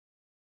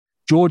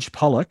 George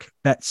Pollock,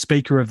 that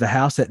Speaker of the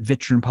House, that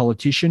veteran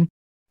politician,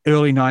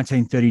 early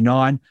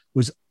 1939,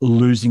 was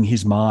losing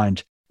his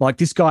mind. Like,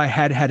 this guy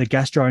had a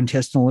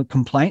gastrointestinal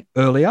complaint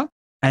earlier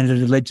and it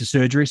had led to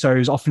surgery, so he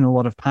was often in a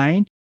lot of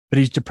pain, but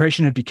his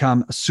depression had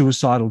become a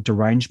suicidal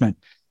derangement.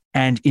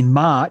 And in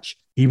March,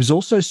 he was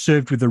also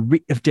served with a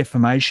writ of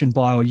defamation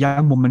by a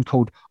young woman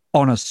called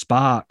Honor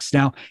Sparks.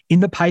 Now, in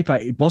the paper,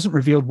 it wasn't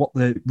revealed what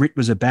the writ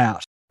was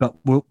about, but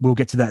we'll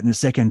get to that in a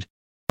second.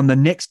 On the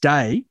next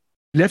day,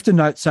 he left a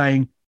note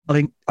saying,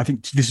 darling, I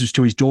think this was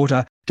to his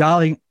daughter,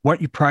 darling,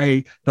 won't you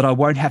pray that I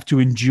won't have to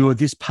endure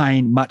this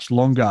pain much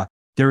longer?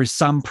 There is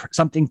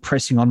something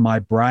pressing on my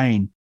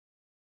brain.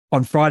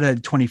 On Friday,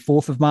 the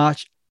 24th of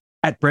March,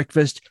 at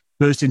breakfast,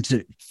 burst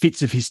into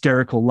fits of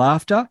hysterical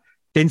laughter,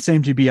 then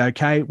seemed to be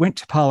okay, went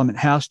to Parliament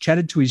House,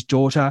 chatted to his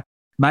daughter,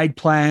 made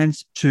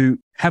plans to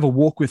have a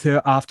walk with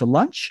her after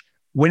lunch,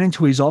 went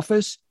into his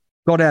office,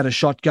 got out a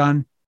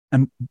shotgun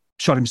and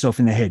shot himself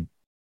in the head.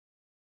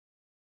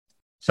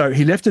 So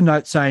he left a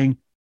note saying,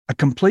 a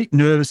complete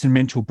nervous and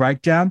mental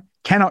breakdown,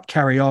 cannot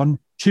carry on,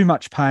 too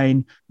much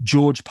pain,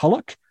 George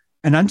Pollock.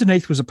 And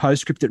underneath was a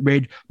postscript that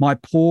read, my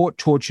poor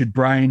tortured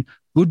brain,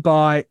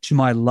 goodbye to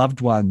my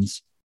loved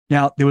ones.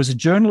 Now, there was a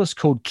journalist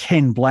called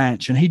Ken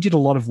Blanche, and he did a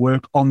lot of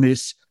work on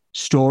this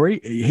story.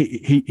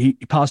 He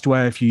passed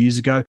away a few years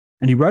ago,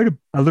 and he wrote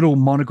a little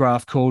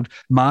monograph called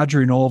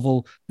Marjorie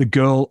Norval, The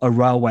Girl a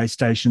Railway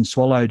Station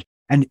Swallowed.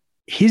 And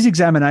his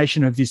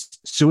examination of this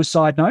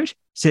suicide note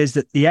says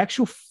that the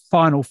actual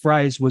final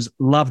phrase was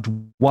loved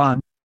one,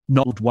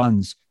 not loved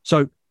ones.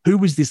 So who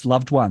was this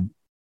loved one?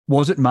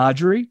 Was it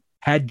Marjorie?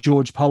 Had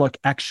George Pollock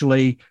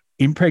actually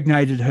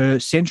impregnated her,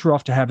 sent her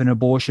off to have an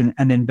abortion,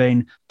 and then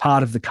been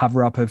part of the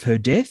cover-up of her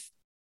death?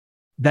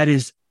 That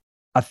is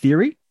a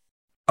theory.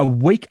 A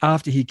week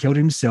after he killed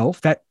himself,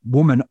 that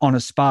woman, Honor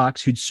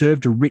Sparks, who'd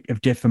served a writ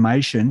of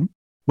defamation,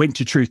 went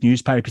to Truth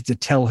newspaper to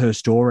tell her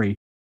story.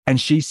 And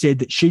she said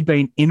that she'd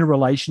been in a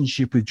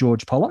relationship with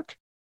George Pollock,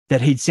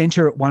 that he'd sent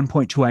her at one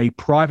point to a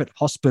private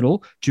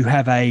hospital to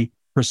have a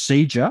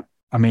procedure.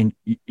 I mean,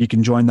 you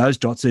can join those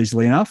dots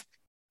easily enough.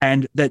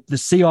 And that the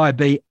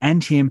CIB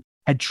and him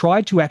had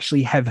tried to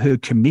actually have her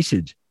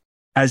committed,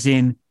 as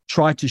in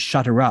tried to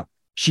shut her up.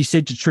 She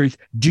said to Truth,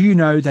 do you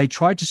know they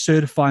tried to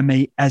certify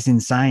me as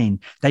insane?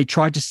 They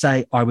tried to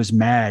say I was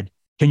mad.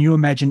 Can you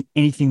imagine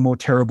anything more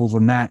terrible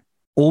than that?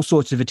 All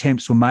sorts of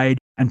attempts were made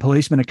and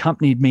policemen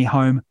accompanied me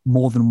home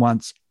more than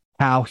once.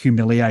 How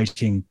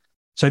humiliating.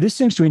 So this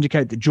seems to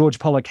indicate that George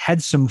Pollock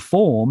had some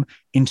form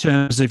in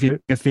terms of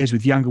affairs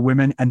with younger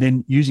women and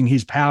then using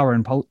his power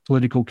and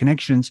political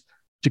connections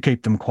to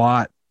keep them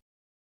quiet.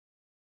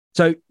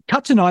 So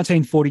cut to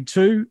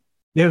 1942,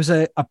 there was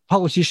a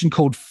politician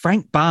called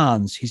Frank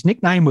Barnes. His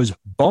nickname was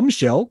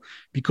Bombshell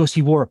because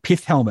he wore a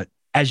pith helmet,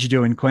 as you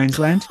do in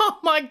Queensland. Oh,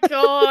 my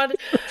God.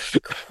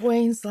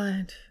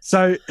 Queensland.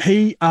 So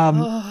he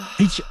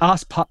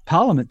asked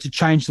Parliament to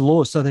change the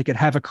law so they could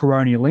have a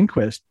coronial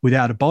inquest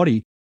without a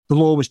body. The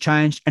law was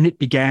changed and it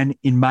began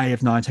in May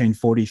of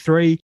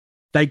 1943.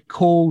 They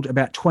called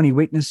about 20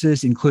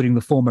 witnesses, including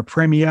the former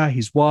Premier,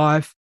 his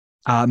wife,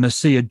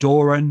 Marcia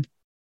Doran,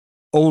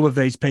 all of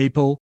these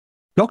people.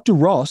 Dr.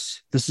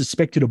 Ross, the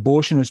suspected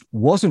abortionist,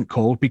 wasn't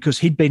called because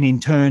he'd been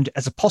interned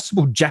as a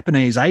possible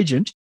Japanese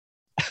agent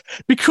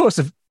because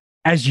of,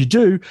 as you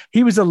do,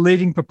 he was a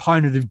leading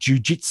proponent of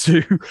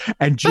jiu-jitsu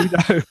and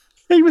judo.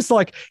 He was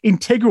like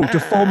integral to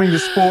forming the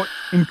sport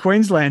in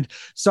Queensland.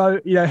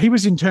 So, he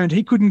was interned.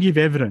 He couldn't give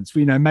evidence.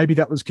 Maybe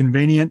that was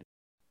convenient.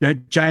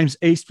 James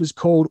East was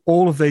called.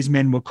 All of these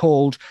men were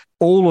called.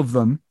 All of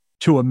them,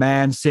 to a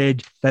man,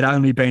 said they'd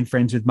only been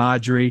friends with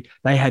Marjorie.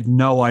 They had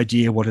no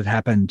idea what had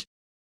happened.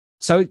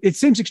 So it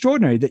seems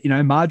extraordinary that,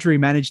 Marjorie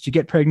managed to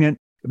get pregnant.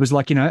 It was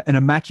like, an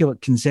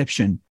immaculate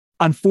conception.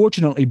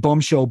 Unfortunately,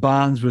 Bombshell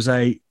Barnes was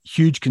a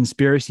huge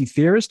conspiracy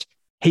theorist.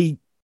 He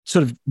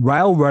sort of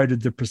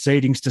railroaded the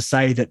proceedings to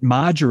say that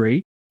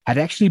Marjorie had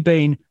actually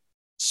been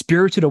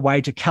spirited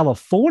away to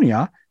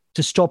California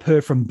to stop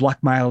her from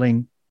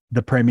blackmailing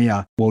the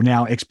Premier, well,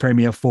 now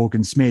ex-Premier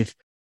Forgan Smith.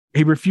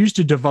 He refused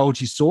to divulge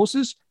his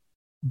sources.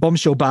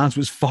 Bombshell Barnes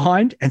was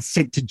fined and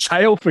sent to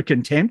jail for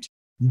contempt.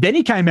 Then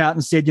he came out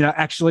and said,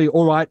 actually,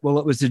 all right, well,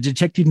 it was a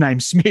detective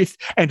named Smith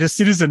and a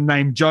citizen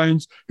named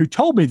Jones who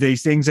told me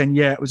these things. And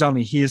yeah, it was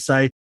only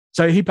hearsay.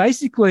 So he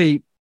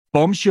basically,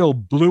 Bombshell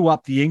blew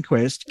up the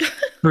inquest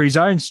for his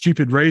own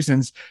stupid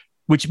reasons,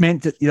 which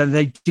meant that,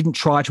 they didn't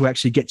try to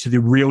actually get to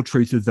the real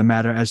truth of the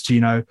matter as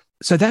to,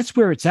 so that's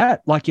where it's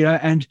at.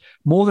 And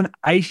more than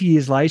 80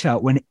 years later,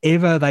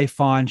 whenever they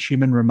find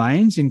human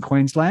remains in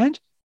Queensland,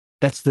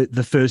 that's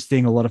the first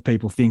thing a lot of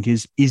people think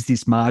is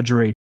this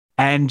Marjorie?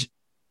 And,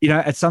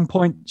 at some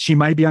point she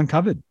may be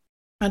uncovered.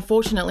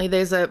 Unfortunately,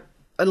 there's a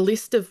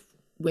list of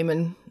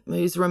women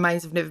whose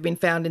remains have never been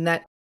found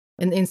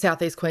in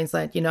southeast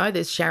Queensland.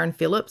 There's Sharon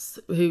Phillips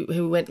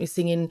who went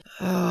missing in,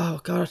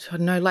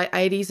 late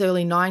 80s,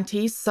 early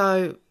 90s.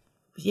 So,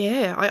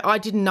 yeah, I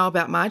didn't know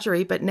about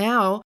Marjorie, but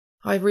now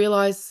I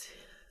realise,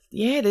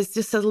 there's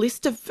just a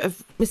list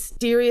of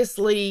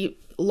mysteriously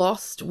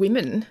lost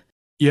women.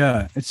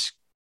 Yeah,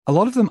 a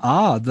lot of them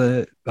are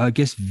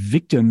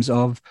victims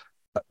of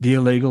the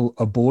illegal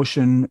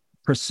abortion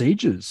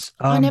procedures.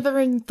 I never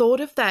even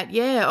thought of that.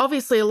 Yeah,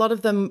 obviously a lot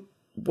of them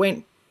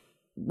went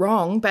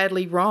wrong,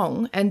 badly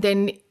wrong, and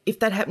then if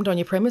that happened on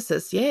your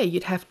premises,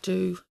 you'd have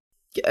to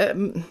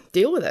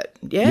deal with it.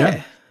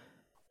 Yeah.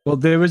 Well,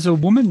 there was a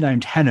woman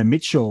named Hannah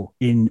Mitchell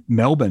in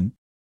Melbourne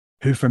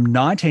who from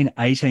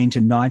 1918 to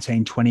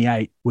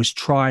 1928 was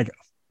tried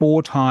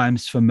 4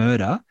 times for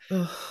murder.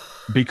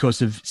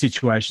 because of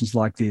situations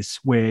like this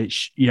where,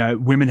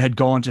 women had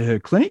gone to her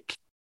clinic.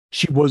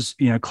 She was,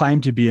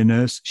 claimed to be a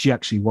nurse. She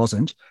actually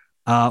wasn't.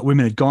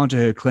 Women had gone to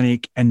her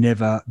clinic and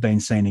never been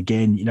seen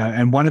again,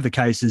 and one of the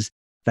cases,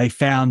 they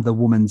found the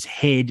woman's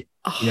head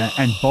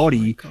and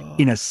body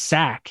in a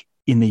sack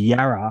in the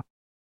Yarra.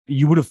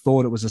 You would have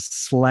thought it was a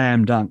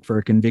slam dunk for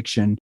a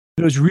conviction.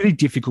 It was really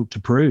difficult to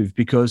prove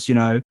because,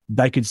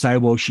 they could say,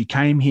 well, she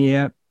came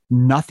here,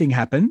 nothing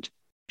happened.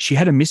 She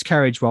had a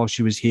miscarriage while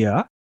she was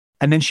here,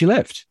 and then she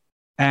left.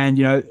 And,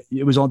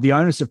 it was on the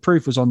onus of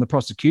proof was on the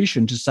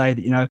prosecution to say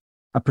that,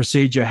 a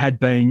procedure had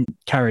been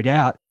carried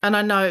out. And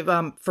I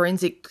know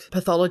forensic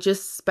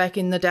pathologists back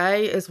in the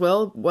day as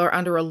well were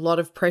under a lot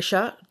of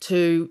pressure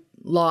to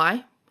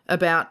lie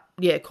about,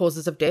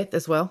 causes of death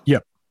as well.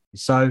 Yep.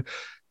 So,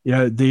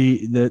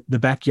 the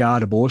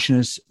backyard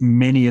abortionists,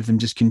 many of them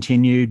just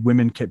continued.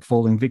 Women kept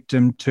falling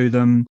victim to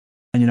them.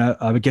 And,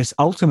 I guess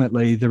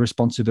ultimately the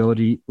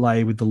responsibility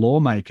lay with the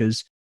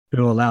lawmakers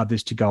who allowed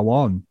this to go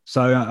on.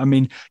 So,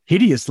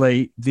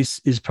 hideously,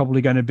 this is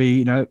probably going to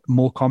be,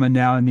 more common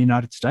now in the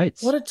United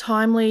States. What a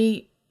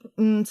timely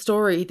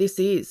story this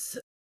is.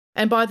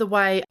 And by the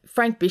way,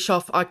 Frank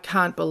Bischoff, I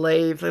can't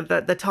believe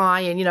the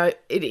tie-in,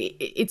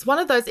 it's one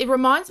of those, it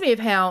reminds me of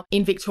how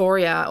in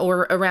Victoria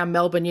or around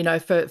Melbourne,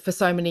 for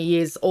so many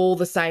years, all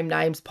the same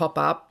names pop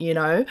up,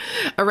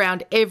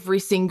 around every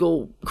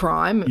single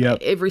crime,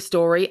 every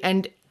story.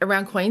 And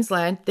around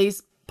Queensland,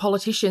 these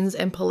politicians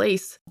and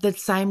police, the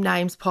same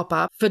names pop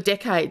up for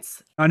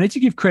decades. I need to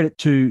give credit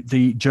to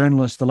the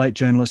late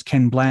journalist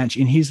Ken Blanche.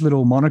 In his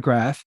little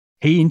monograph,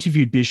 he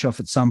interviewed Bischoff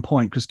at some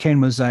point because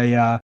Ken was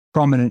a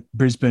prominent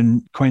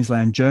Brisbane,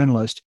 Queensland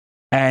journalist.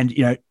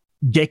 And,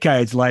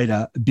 decades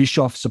later,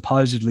 Bischoff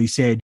supposedly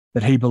said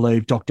that he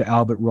believed Dr.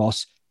 Albert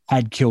Ross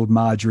had killed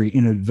Marjorie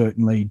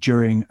inadvertently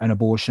during an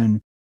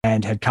abortion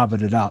and had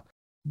covered it up,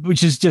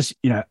 which is just,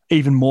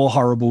 even more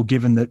horrible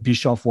given that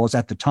Bischoff was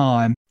at the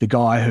time the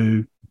guy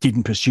who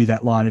didn't pursue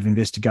that line of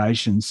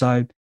investigation.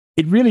 So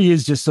it really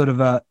is just sort of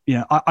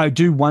I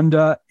do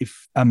wonder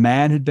if a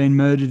man had been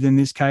murdered in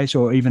this case,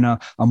 or even a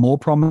more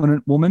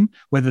prominent woman,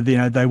 whether,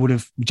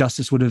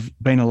 justice would have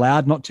been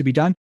allowed not to be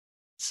done.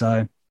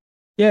 So,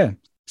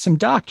 some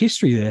dark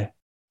history there.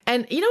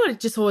 And you know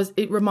what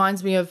it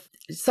reminds me of,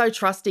 so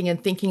trusting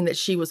and thinking that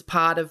she was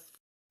part of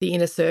the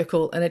inner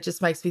circle. And it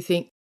just makes me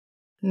think,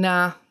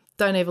 nah,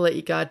 don't ever let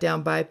your guard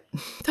down, babe.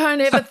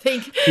 Don't ever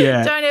think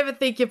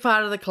you're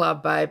part of the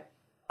club, babe.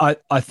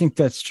 I think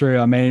that's true.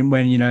 I mean,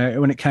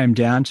 when it came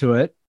down to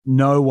it,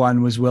 no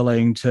one was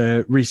willing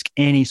to risk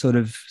any sort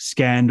of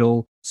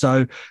scandal.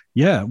 So,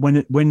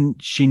 when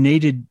she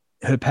needed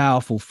her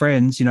powerful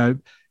friends,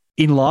 in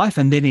life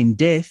and then in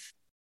death,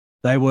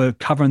 they were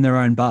covering their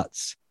own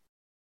butts.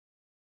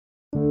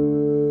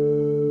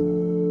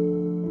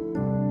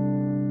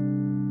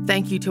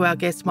 Thank you to our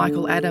guest,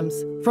 Michael Adams,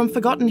 from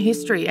Forgotten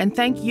History, and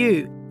thank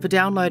you for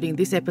downloading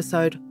this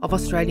episode of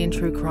Australian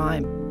True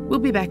Crime. We'll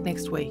be back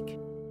next week.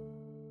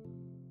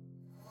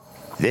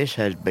 This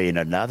has been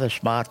another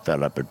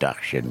Smartfella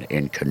production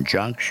in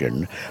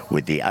conjunction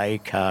with the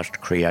Acast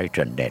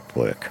Creator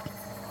Network.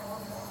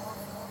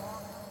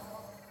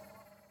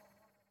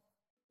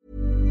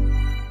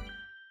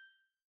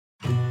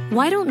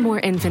 Why don't more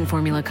infant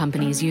formula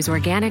companies use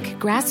organic,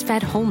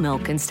 grass-fed whole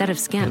milk instead of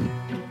skim?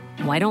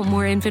 Why don't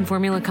more infant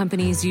formula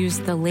companies use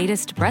the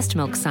latest breast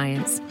milk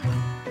science?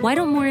 Why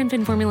don't more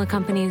infant formula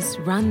companies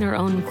run their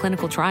own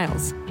clinical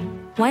trials?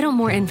 Why don't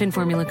more infant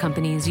formula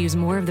companies use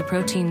more of the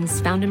proteins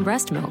found in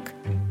breast milk?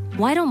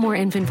 Why don't more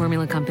infant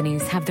formula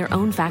companies have their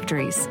own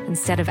factories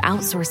instead of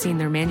outsourcing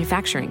their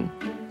manufacturing?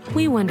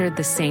 We wondered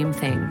the same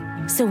thing.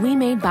 So we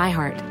made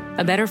ByHeart,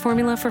 a better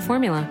formula for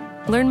formula.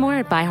 Learn more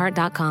at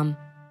byheart.com.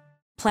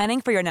 Planning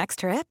for your next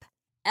trip?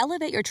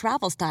 Elevate your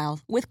travel style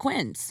with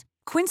Quince.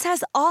 Quince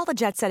has all the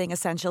jet-setting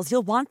essentials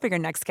you'll want for your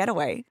next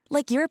getaway,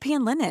 like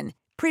European linen,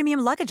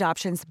 premium luggage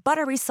options,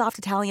 buttery soft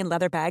Italian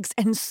leather bags,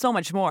 and so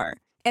much more.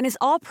 And is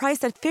all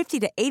priced at 50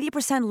 to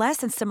 80% less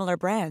than similar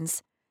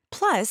brands.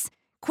 Plus,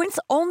 Quince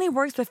only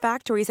works with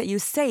factories that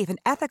use safe and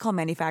ethical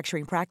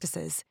manufacturing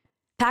practices.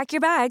 Pack your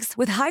bags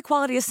with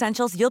high-quality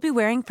essentials you'll be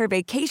wearing for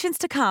vacations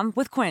to come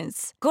with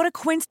Quince. Go to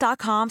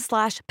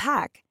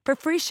quince.com/pack for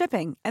free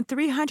shipping and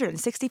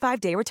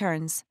 365-day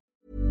returns.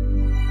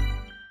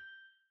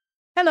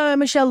 Hello,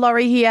 Michelle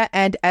Laurie here,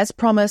 and as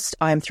promised,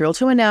 I am thrilled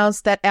to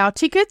announce that our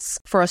tickets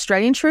for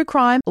Australian True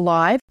Crime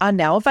Live are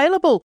now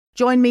available.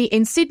 Join me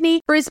in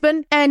Sydney,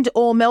 Brisbane and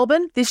or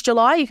Melbourne this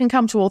July. You can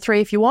come to all three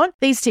if you want.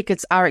 These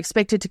tickets are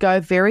expected to go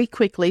very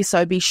quickly,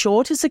 so be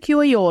sure to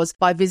secure yours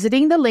by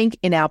visiting the link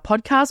in our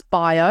podcast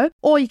bio,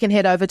 or you can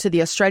head over to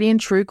the Australian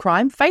True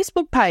Crime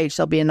Facebook page.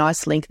 There'll be a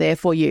nice link there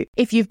for you.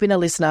 If you've been a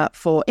listener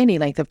for any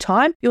length of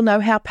time, you'll know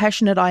how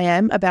passionate I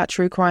am about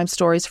true crime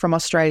stories from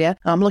Australia.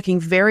 I'm looking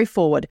very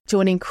forward to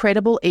an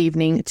incredible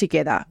evening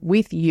together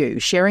with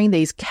you, sharing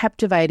these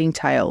captivating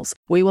tales.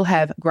 We will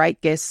have great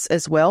guests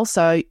as well,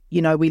 so,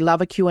 we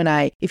love a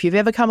Q&A. If you've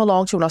ever come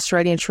along to an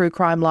Australian True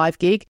Crime Live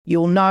gig,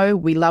 you'll know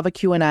we love a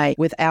Q&A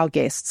with our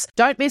guests.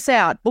 Don't miss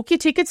out. Book your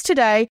tickets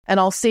today and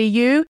I'll see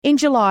you in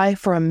July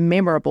for a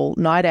memorable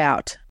night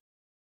out.